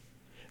mercy.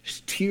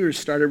 Tears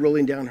started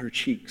rolling down her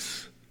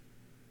cheeks.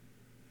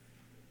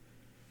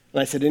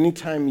 And I said,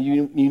 anytime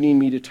you need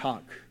me to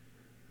talk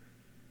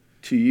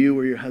to you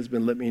or your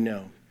husband, let me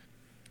know.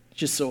 It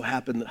just so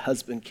happened the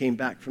husband came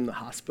back from the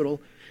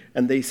hospital,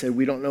 and they said,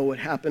 we don't know what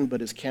happened,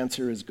 but his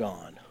cancer is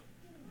gone.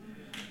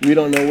 We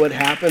don't know what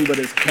happened, but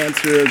his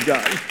cancer is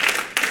gone.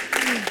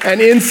 And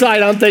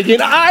inside I'm thinking,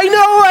 I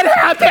know what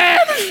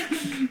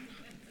happened!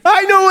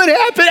 I know what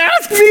happened,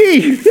 ask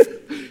me!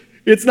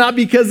 It's not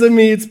because of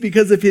me, it's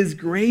because of his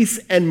grace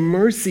and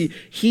mercy.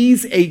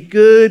 He's a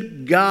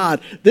good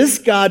God. This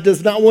God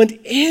does not want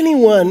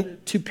anyone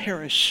to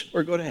perish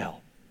or go to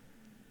hell.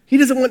 He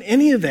doesn't want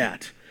any of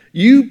that.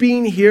 You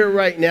being here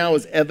right now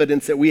is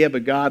evidence that we have a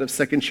God of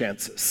second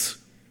chances.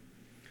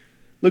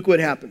 Look what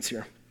happens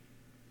here.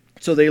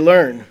 So they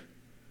learn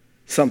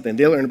something.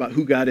 They learn about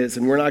who God is,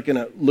 and we're not going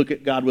to look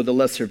at God with a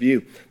lesser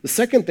view. The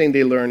second thing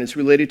they learn is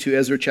related to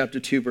Ezra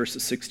chapter 2,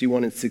 verses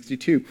 61 and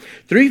 62.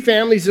 3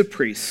 families of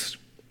priests,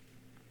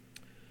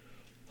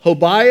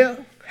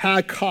 Hobaiah,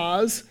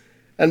 Hakaz,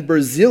 and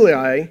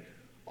Barzillai,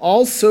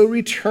 also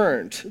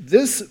returned.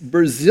 This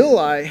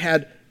Barzillai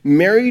had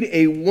married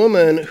a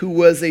woman who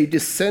was a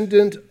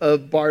descendant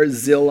of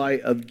Barzillai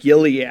of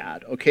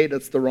Gilead. Okay,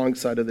 that's the wrong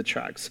side of the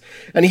tracks.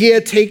 And he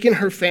had taken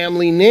her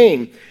family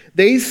name.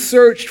 They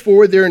searched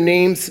for their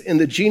names in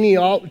the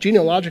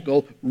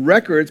genealogical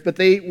records, but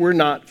they were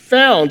not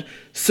found.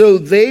 So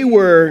they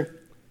were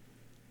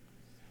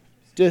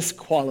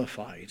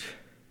disqualified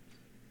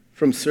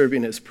from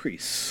serving as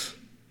priests.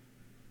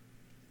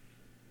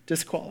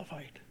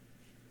 Disqualified.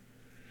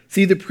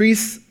 See, the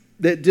priests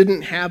that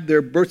didn't have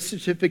their birth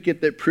certificate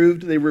that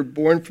proved they were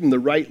born from the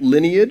right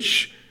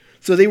lineage,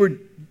 so they were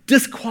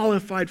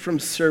disqualified from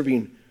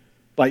serving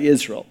by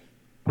Israel.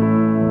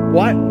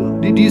 Why?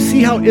 Do you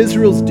see how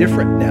Israel's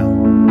different now?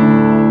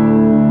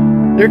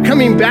 They're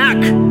coming back,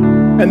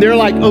 and they're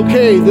like,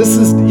 okay, this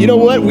is, you know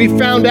what? We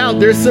found out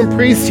there's some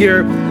priests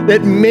here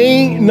that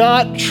may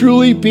not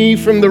truly be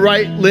from the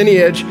right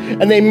lineage,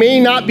 and they may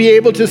not be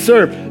able to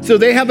serve. So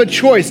they have a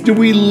choice. Do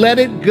we let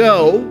it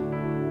go,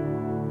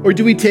 or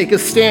do we take a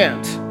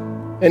stand?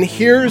 And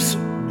here's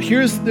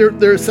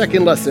their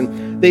second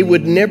lesson. They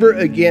would never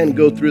again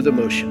go through the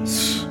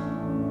motions.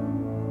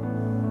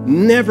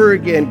 Never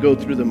again go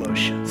through the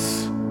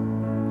motions.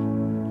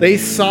 They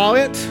saw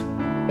it,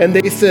 and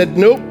they said,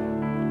 nope,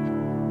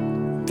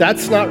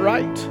 that's not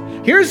right.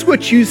 Here's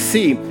what you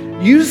see.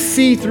 You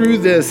see through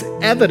this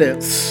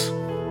evidence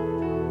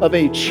of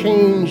a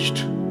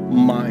changed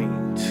mind.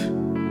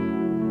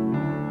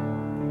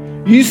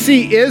 You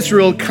see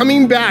Israel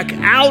coming back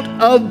out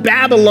of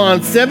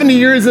Babylon, 70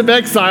 years of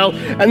exile,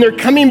 and they're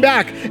coming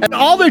back. And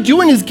all they're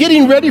doing is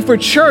getting ready for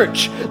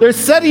church. They're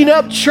setting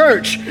up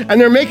church, and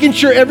they're making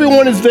sure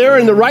everyone is there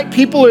and the right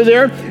people are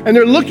there. And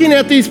they're looking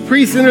at these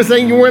priests, and they're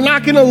saying, we're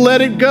not going to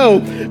let it go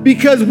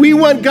because we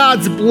want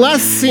God's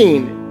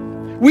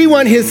blessing. We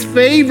want his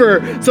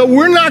favor. So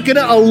we're not going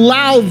to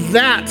allow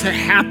that to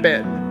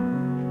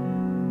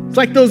happen. It's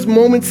like those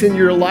moments in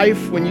your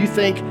life when you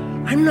think,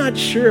 I'm not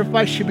sure if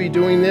I should be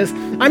doing this.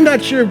 I'm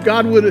not sure if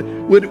God would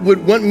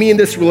want me in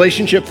this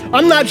relationship.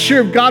 I'm not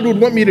sure if God would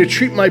want me to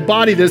treat my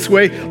body this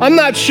way. I'm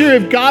not sure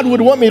if God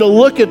would want me to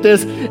look at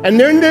this. And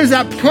then there's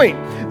that point,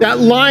 that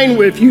line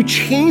where if you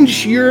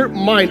change your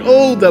mind,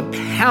 oh, the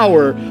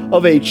power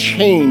of a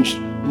changed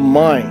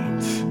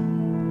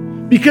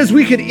mind. Because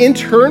we could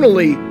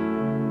internally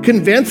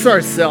convince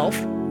ourselves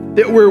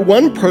that we're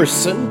one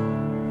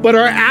person, but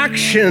our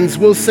actions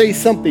will say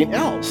something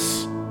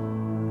else.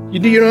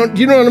 You know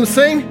what I'm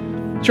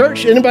saying?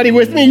 Church, anybody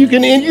with me? You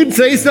can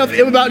say stuff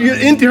about your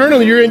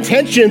internally, your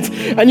intentions,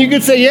 and you can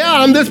say, yeah,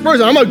 I'm this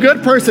person. I'm a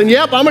good person.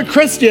 Yep, I'm a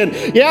Christian.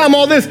 Yeah, I'm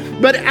all this.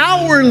 But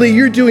outwardly,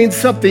 you're doing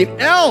something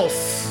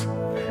else.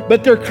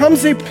 But there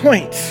comes a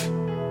point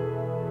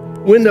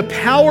when the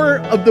power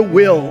of the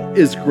will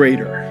is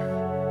greater.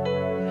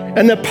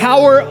 And the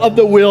power of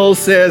the will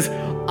says,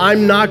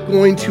 I'm not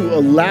going to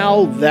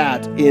allow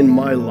that in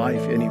my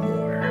life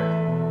anymore.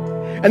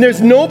 And there's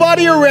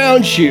nobody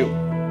around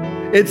you.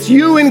 It's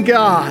you and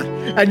God,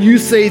 and you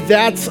say,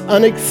 that's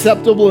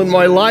unacceptable in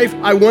my life.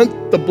 I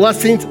want the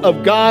blessings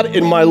of God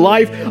in my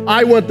life.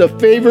 I want the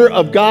favor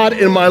of God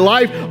in my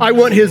life. I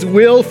want his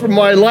will for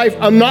my life.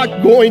 I'm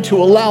not going to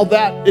allow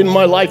that in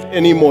my life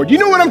anymore. Do you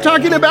know what I'm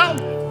talking about?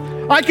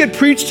 I could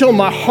preach till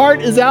my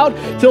heart is out,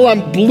 till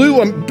I'm blue,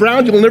 I'm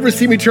brown. You'll never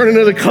see me turn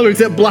another color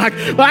except black.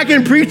 But I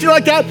can preach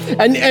like that,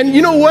 and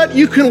you know what?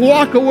 You can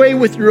walk away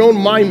with your own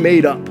mind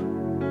made up.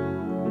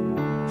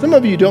 Some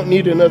of you don't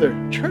need another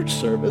church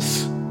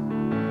service.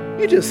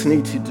 You just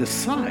need to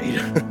decide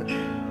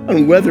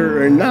on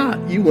whether or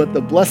not you want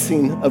the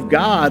blessing of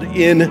God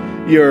in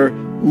your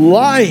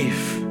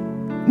life.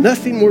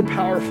 Nothing more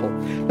powerful.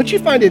 Don't you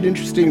find it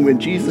interesting when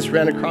Jesus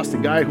ran across the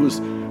guy who's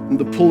in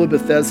the Pool of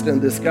Bethesda,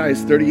 and this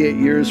guy's 38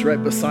 years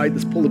right beside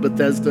this Pool of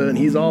Bethesda, and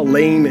he's all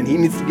lame, and he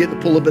needs to get in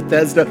the Pool of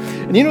Bethesda.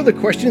 And you know the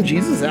question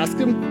Jesus asked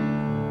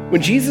him?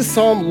 When Jesus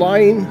saw him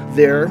lying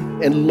there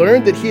and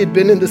learned that he had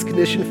been in this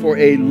condition for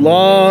a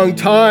long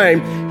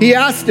time, he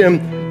asked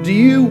him, "Do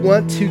you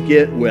want to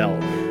get well?"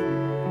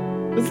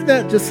 Doesn't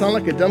that just sound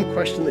like a dumb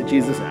question that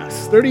Jesus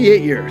asked?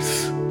 38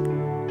 years.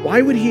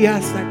 Why would he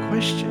ask that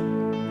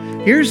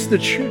question? Here's the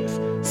truth.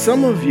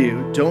 Some of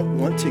you don't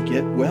want to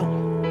get well.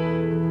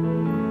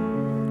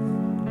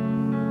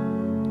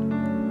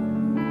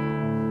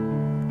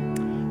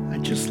 I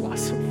just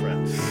lost some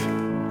friends.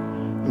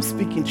 I'm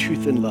speaking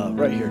truth in love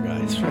right here,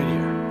 guys, right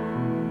here.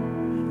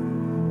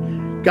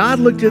 God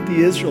looked at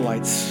the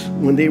Israelites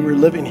when they were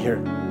living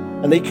here,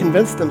 and they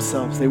convinced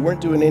themselves they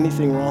weren't doing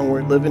anything wrong,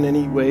 weren't living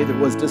any way that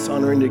was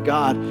dishonoring to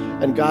God.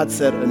 And God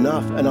said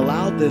enough and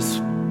allowed this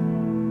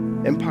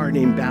empire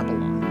named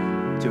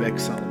Babylon to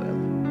exile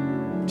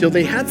them till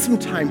they had some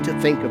time to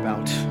think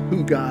about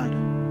who God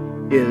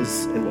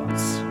is and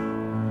was.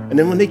 And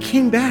then when they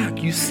came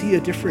back, you see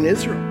a different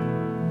Israel.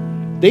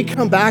 They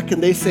come back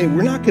and they say,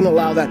 we're not going to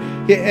allow that.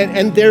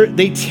 And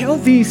they tell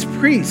these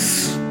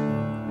priests,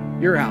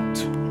 you're out.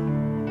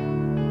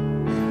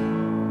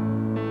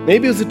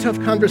 Maybe it was a tough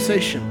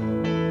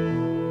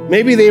conversation.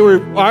 Maybe they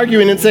were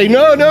arguing and saying,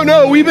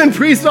 no, we've been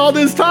priests all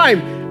this time.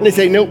 And they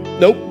say, nope,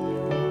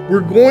 we're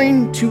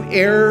going to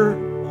err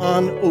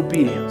on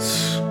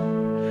obedience.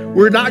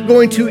 We're not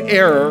going to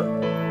err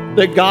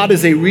that God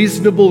is a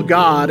reasonable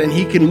God and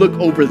he can look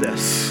over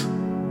this.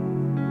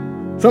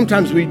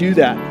 Sometimes we do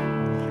that.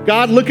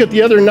 God, look at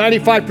the other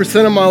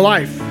 95% of my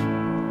life.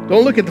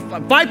 Don't look at the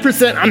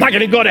 5%. I'm not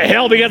going to go to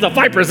hell because of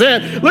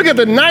 5%. Look at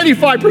the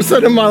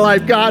 95% of my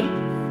life, God.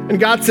 And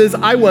God says,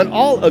 I want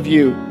all of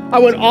you. I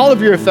want all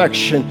of your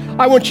affection.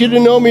 I want you to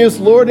know me as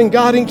Lord and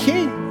God and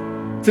King.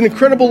 It's an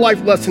incredible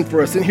life lesson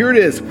for us. And here it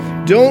is.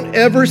 Don't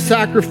ever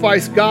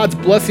sacrifice God's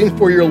blessing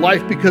for your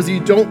life because you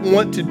don't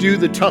want to do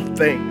the tough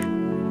thing.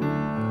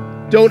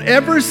 Don't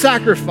ever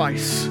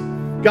sacrifice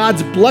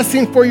God's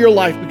blessing for your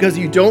life because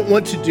you don't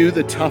want to do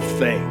the tough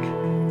thing.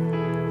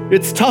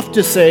 It's tough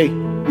to say,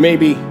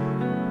 maybe,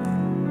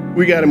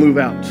 we got to move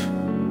out.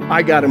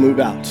 I got to move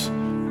out.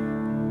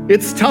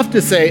 It's tough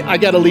to say, I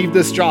got to leave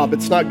this job.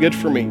 It's not good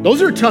for me.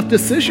 Those are tough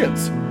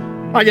decisions.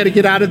 I got to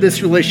get out of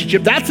this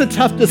relationship. That's a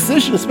tough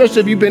decision,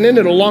 especially if you've been in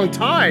it a long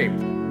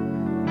time.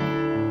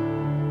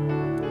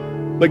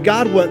 But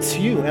God wants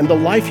you, and the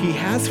life he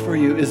has for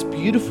you is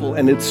beautiful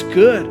and it's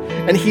good.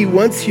 And he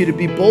wants you to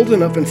be bold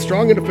enough and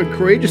strong enough and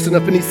courageous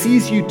enough. And he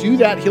sees you do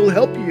that, he'll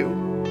help you.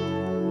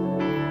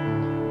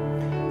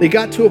 They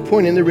got to a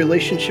point in their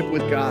relationship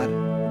with God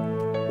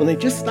when they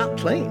just stopped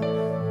playing.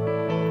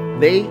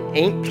 They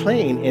ain't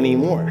playing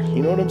anymore.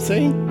 You know what I'm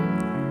saying?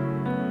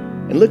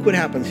 And look what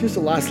happens. Here's the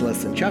last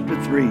lesson. Chapter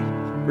 3,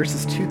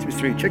 verses 2 through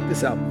 3. Check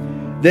this out.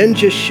 Then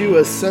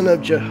Jeshua, son of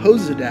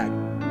Jehozadak,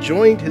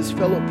 joined his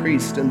fellow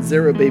priest and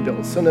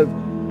Zerubbabel, son of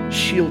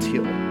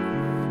Shealtiel,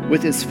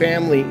 with his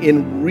family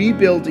in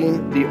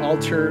rebuilding the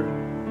altar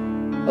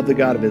of the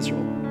God of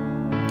Israel.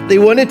 They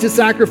wanted to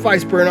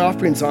sacrifice burnt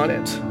offerings on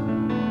it,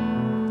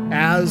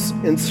 as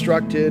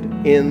instructed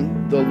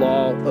in the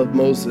law of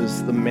Moses,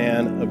 the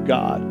man of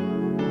God.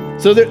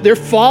 So they're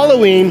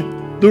following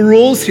the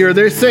rules here.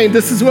 They're saying,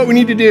 this is what we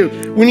need to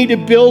do. We need to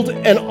build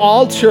an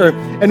altar,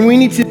 and we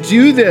need to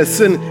do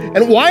this. And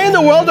why in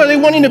the world are they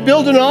wanting to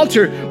build an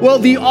altar? Well,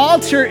 the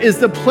altar is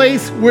the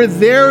place where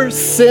their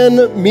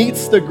sin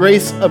meets the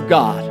grace of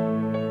God.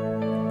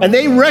 And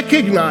they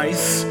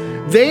recognize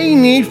they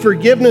need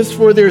forgiveness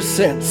for their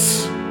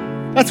sins.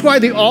 That's why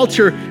the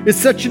altar is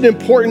such an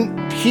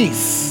important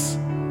piece.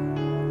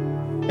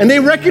 And they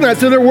recognize,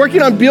 so they're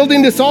working on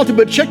building this altar,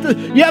 but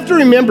you have to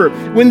remember,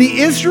 when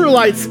the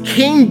Israelites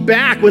came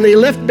back, when they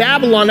left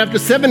Babylon after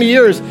 70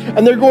 years,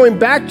 and they're going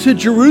back to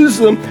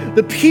Jerusalem,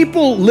 the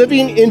people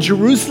living in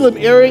Jerusalem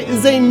area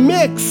is a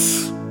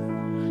mix.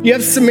 You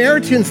have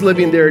Samaritans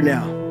living there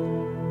now.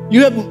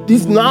 You have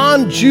these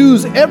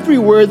non-Jews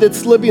everywhere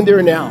that's living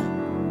there now.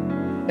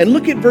 And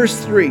look at verse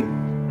 3.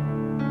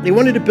 They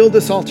wanted to build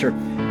this altar.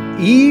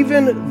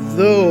 Even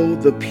though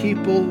the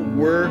people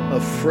were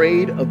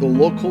afraid of the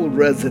local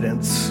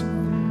residents,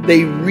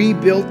 they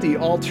rebuilt the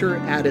altar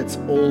at its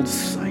old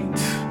site.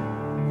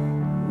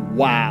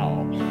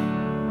 Wow.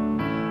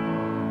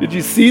 Did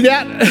you see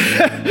that?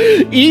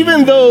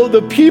 Even though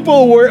the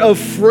people were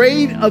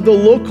afraid of the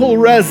local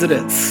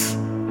residents,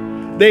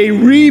 they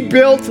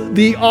rebuilt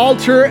the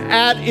altar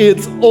at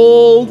its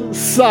old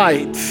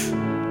site.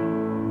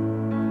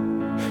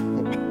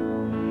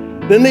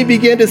 Then they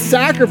began to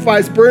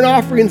sacrifice burnt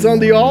offerings on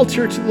the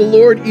altar to the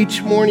Lord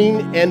each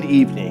morning and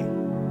evening,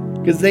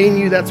 because they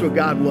knew that's what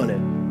God wanted.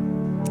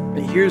 And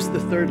here's the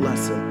third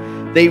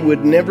lesson. They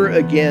would never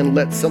again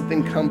let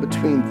something come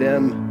between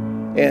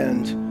them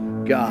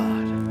and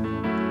God.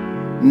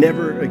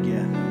 Never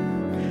again.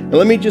 And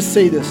let me just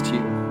say this to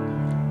you.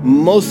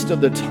 Most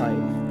of the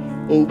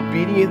time,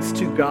 obedience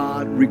to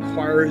God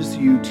requires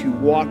you to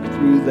walk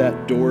through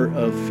that door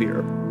of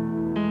fear.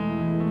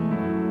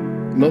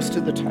 Most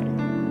of the time.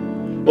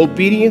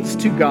 Obedience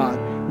to God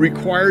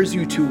requires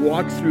you to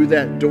walk through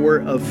that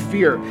door of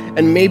fear.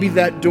 And maybe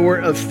that door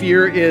of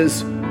fear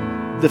is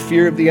the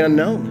fear of the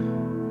unknown.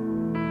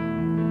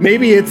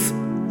 Maybe it's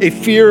a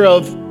fear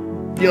of,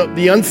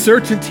 the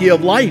uncertainty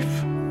of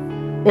life,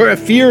 or a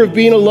fear of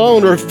being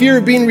alone, or a fear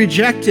of being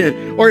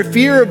rejected, or a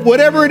fear of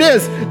whatever it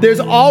is. There's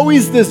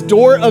always this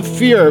door of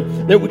fear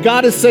that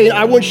God is saying,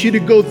 I want you to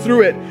go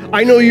through it.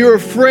 I know you're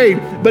afraid,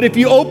 but if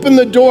you open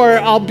the door,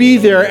 I'll be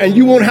there and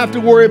you won't have to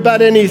worry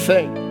about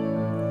anything.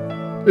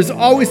 There's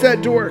always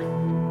that door.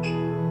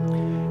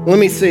 Let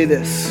me say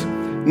this.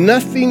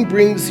 Nothing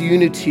brings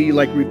unity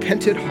like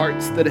repentant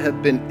hearts that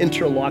have been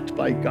interlocked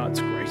by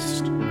God's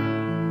grace.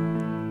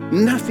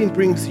 Nothing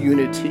brings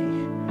unity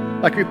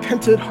like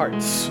repentant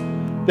hearts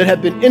that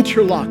have been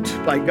interlocked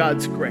by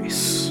God's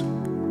grace.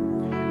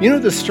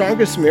 The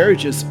strongest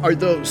marriages are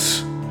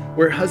those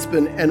where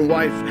husband and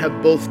wife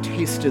have both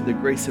tasted the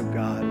grace of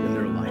God in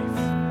their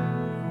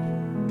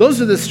life.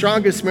 Those are the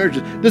strongest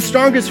marriages. The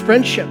strongest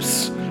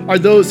friendships are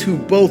those who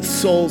both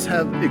souls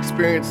have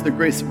experienced the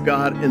grace of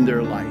God in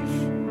their life.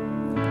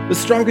 The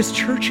strongest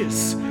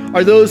churches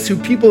are those who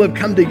people have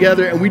come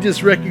together and we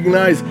just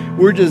recognize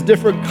we're just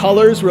different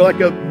colors. We're like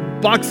a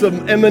box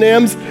of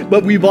M&Ms,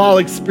 but we've all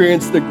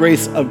experienced the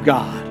grace of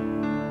God.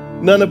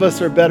 None of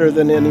us are better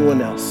than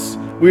anyone else.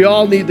 We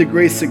all need the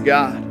grace of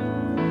God.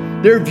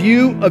 Their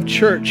view of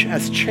church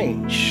has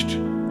changed.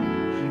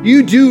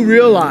 You do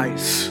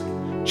realize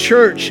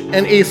church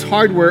and Ace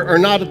Hardware are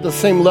not at the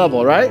same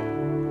level, right?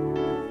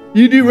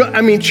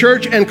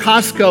 Church and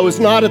Costco is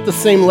not at the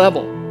same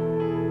level.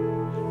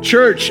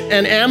 Church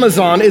and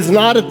Amazon is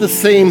not at the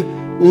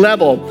same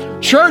level.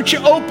 Church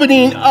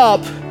opening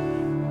up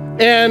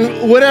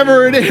and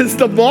whatever it is,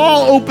 the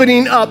mall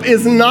opening up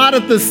is not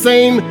at the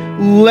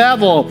same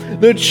level.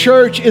 The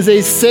church is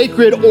a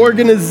sacred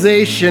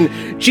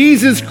organization.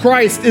 Jesus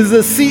Christ is the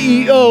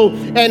CEO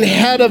and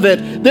head of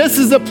it. This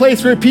is a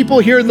place where people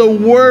hear the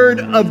word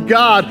of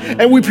God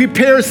and we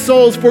prepare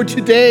souls for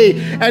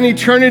today and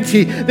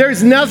eternity.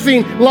 There's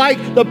nothing like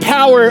the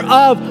power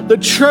of the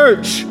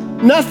church.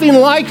 Nothing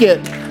like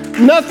it.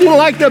 Nothing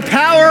like the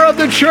power of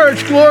the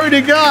church. Glory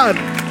to God.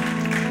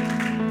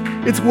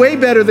 It's way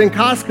better than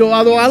Costco,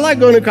 although I like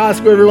going to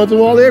Costco every once in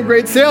a while. They have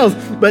great sales.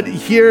 But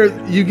here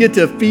you get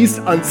to feast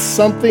on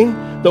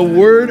something, the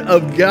Word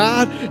of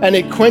God, and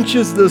it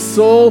quenches the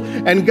soul,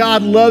 and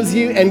God loves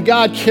you, and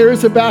God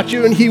cares about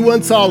you, and He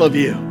wants all of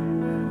you.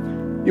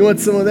 You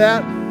want some of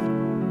that?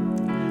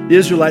 The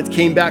Israelites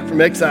came back from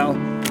exile.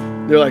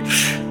 They're like,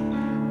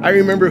 I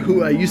remember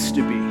who I used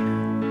to be.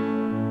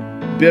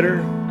 Bitter.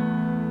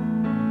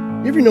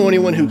 You ever know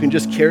anyone who can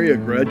just carry a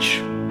grudge?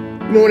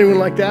 You know anyone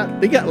like that?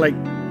 They got like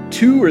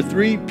 2 or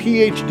 3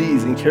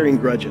 PhDs in carrying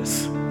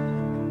grudges.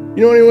 You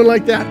know anyone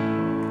like that?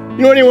 You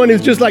know anyone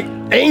who's just like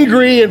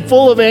angry and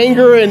full of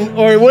anger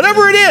or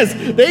whatever it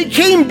is? They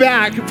came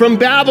back from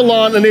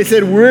Babylon and they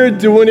said, we're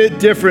doing it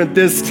different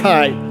this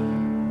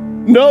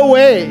time. No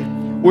way.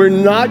 We're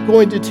not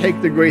going to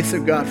take the grace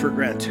of God for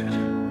granted.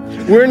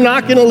 We're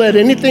not going to let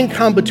anything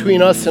come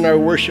between us and our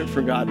worship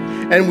for God.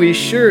 And we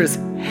sure as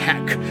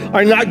heck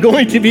are not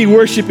going to be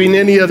worshiping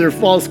any other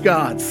false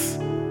gods.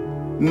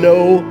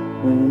 No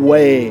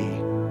way.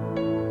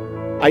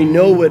 I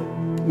know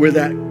where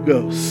that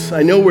goes.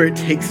 I know where it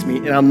takes me,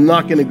 and I'm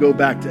not going to go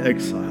back to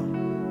exile.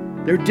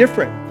 They're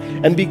different.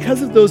 And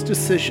because of those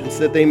decisions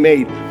that they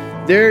made,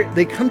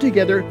 they come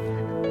together,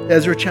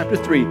 Ezra chapter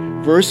 3,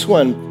 verse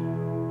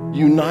 1,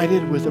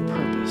 united with a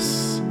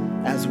purpose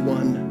as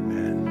one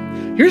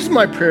man. Here's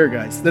my prayer,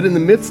 guys, that in the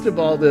midst of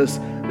all this,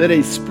 that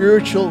a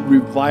spiritual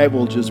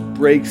revival just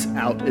breaks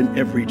out in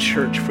every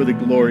church for the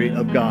glory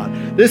of God.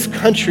 This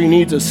country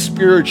needs a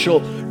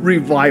spiritual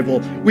revival.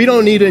 We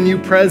don't need a new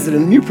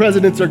president. New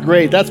presidents are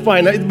great. That's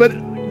fine. But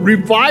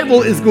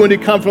revival is going to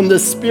come from the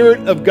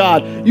Spirit of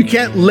God. You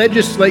can't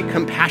legislate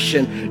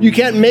compassion. You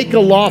can't make a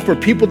law for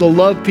people to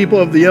love people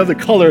of the other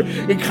color.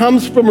 It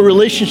comes from a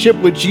relationship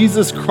with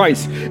Jesus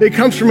Christ. It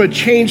comes from a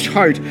changed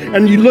heart.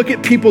 And you look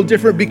at people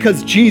different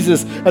because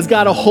Jesus has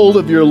got a hold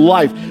of your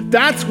life.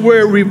 That's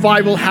where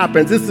revival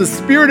happens. It's the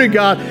Spirit of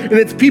God, and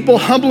it's people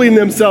humbling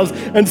themselves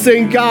and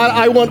saying, God,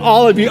 I want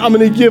all of you. I'm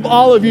going to give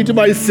all of you to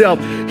myself.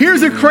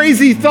 Here's a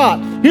crazy thought.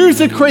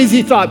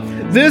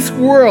 This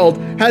world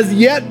has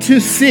yet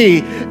to see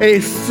a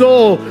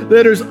soul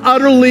that is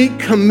utterly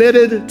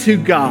committed to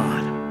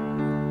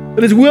God,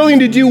 that is willing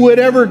to do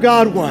whatever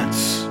God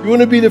wants. You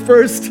want to be the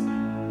first?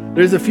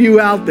 There's a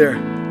few out there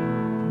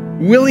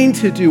willing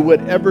to do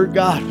whatever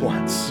God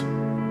wants.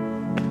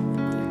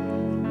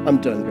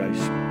 I'm done, guys.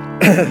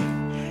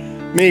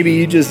 Maybe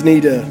you just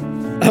need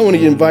I want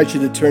to invite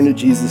you to turn to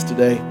Jesus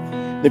today.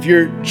 If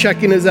you're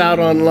checking us out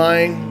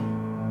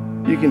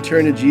online, you can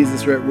turn to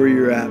Jesus right where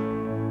you're at.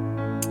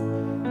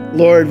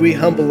 Lord, we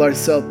humble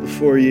ourselves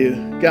before you.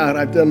 God,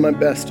 I've done my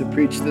best to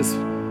preach this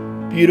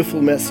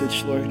beautiful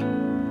message, Lord.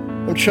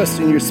 I'm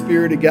trusting your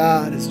Spirit of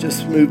God has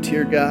just moved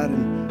here, God,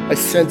 and I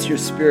sense your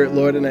Spirit,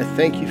 Lord, and I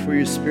thank you for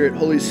your Spirit.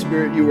 Holy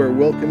Spirit, you are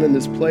welcome in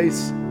this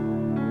place.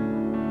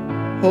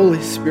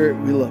 Holy Spirit,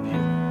 we love you.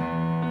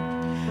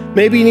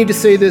 Maybe you need to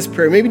say this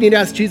prayer. Maybe you need to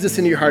ask Jesus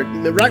into your heart.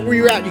 Right where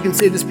you're at, you can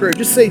say this prayer.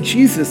 Just say,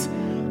 Jesus,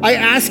 I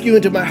ask you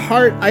into my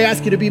heart. I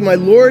ask you to be my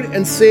Lord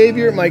and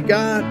Savior, my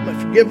God, my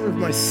forgiver of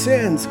my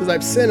sins, because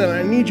I've sinned and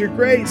I need your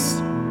grace.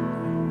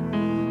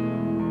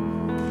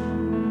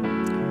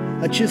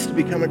 I choose to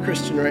become a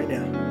Christian right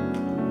now.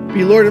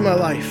 Be Lord of my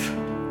life.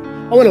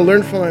 I want to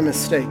learn from my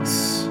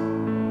mistakes.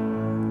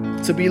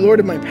 So be Lord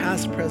of my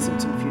past,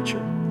 present, and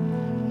future.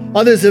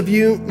 Others of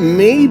you,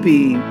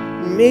 maybe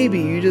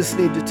you just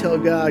need to tell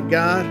God,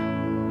 God,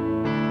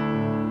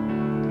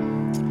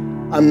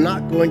 I'm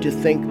not going to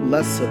think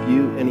less of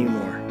you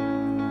anymore.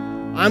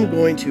 I'm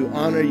going to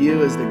honor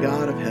you as the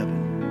God of heaven.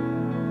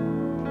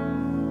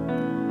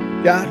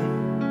 God,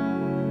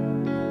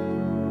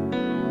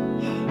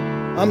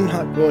 I'm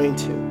not going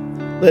to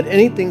let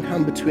anything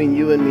come between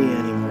you and me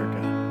anymore,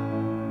 God.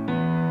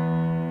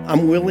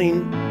 I'm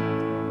willing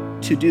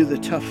to do the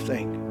tough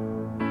thing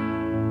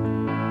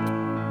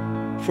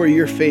for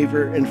your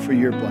favor and for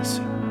your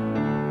blessing.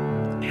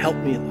 Help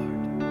me, Lord.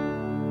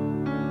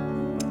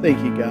 Thank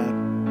you, God.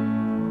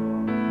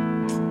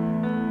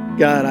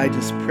 God, I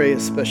just pray a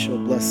special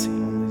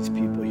blessing on these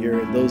people here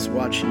and those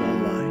watching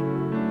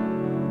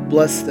online.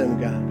 Bless them,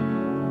 God.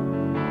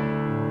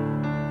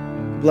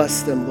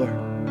 Bless them, Lord,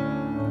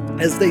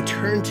 as they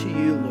turn to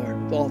you,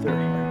 Lord, with all their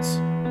hearts.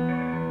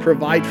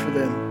 Provide for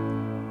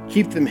them.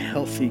 Keep them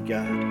healthy,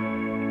 God.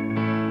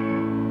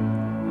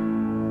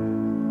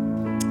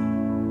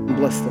 And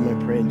bless them, I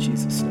pray, in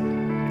Jesus' name.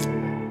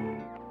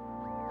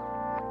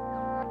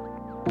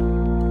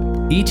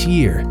 Each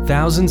year,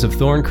 thousands of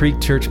Thorn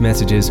Creek Church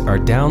messages are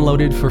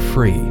downloaded for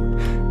free.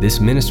 This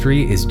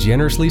ministry is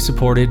generously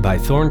supported by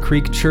Thorn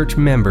Creek Church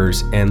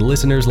members and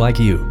listeners like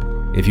you.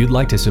 If you'd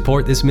like to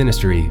support this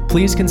ministry,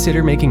 please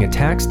consider making a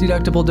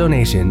tax-deductible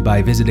donation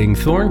by visiting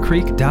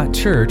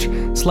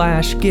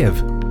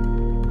thorncreek.church/give.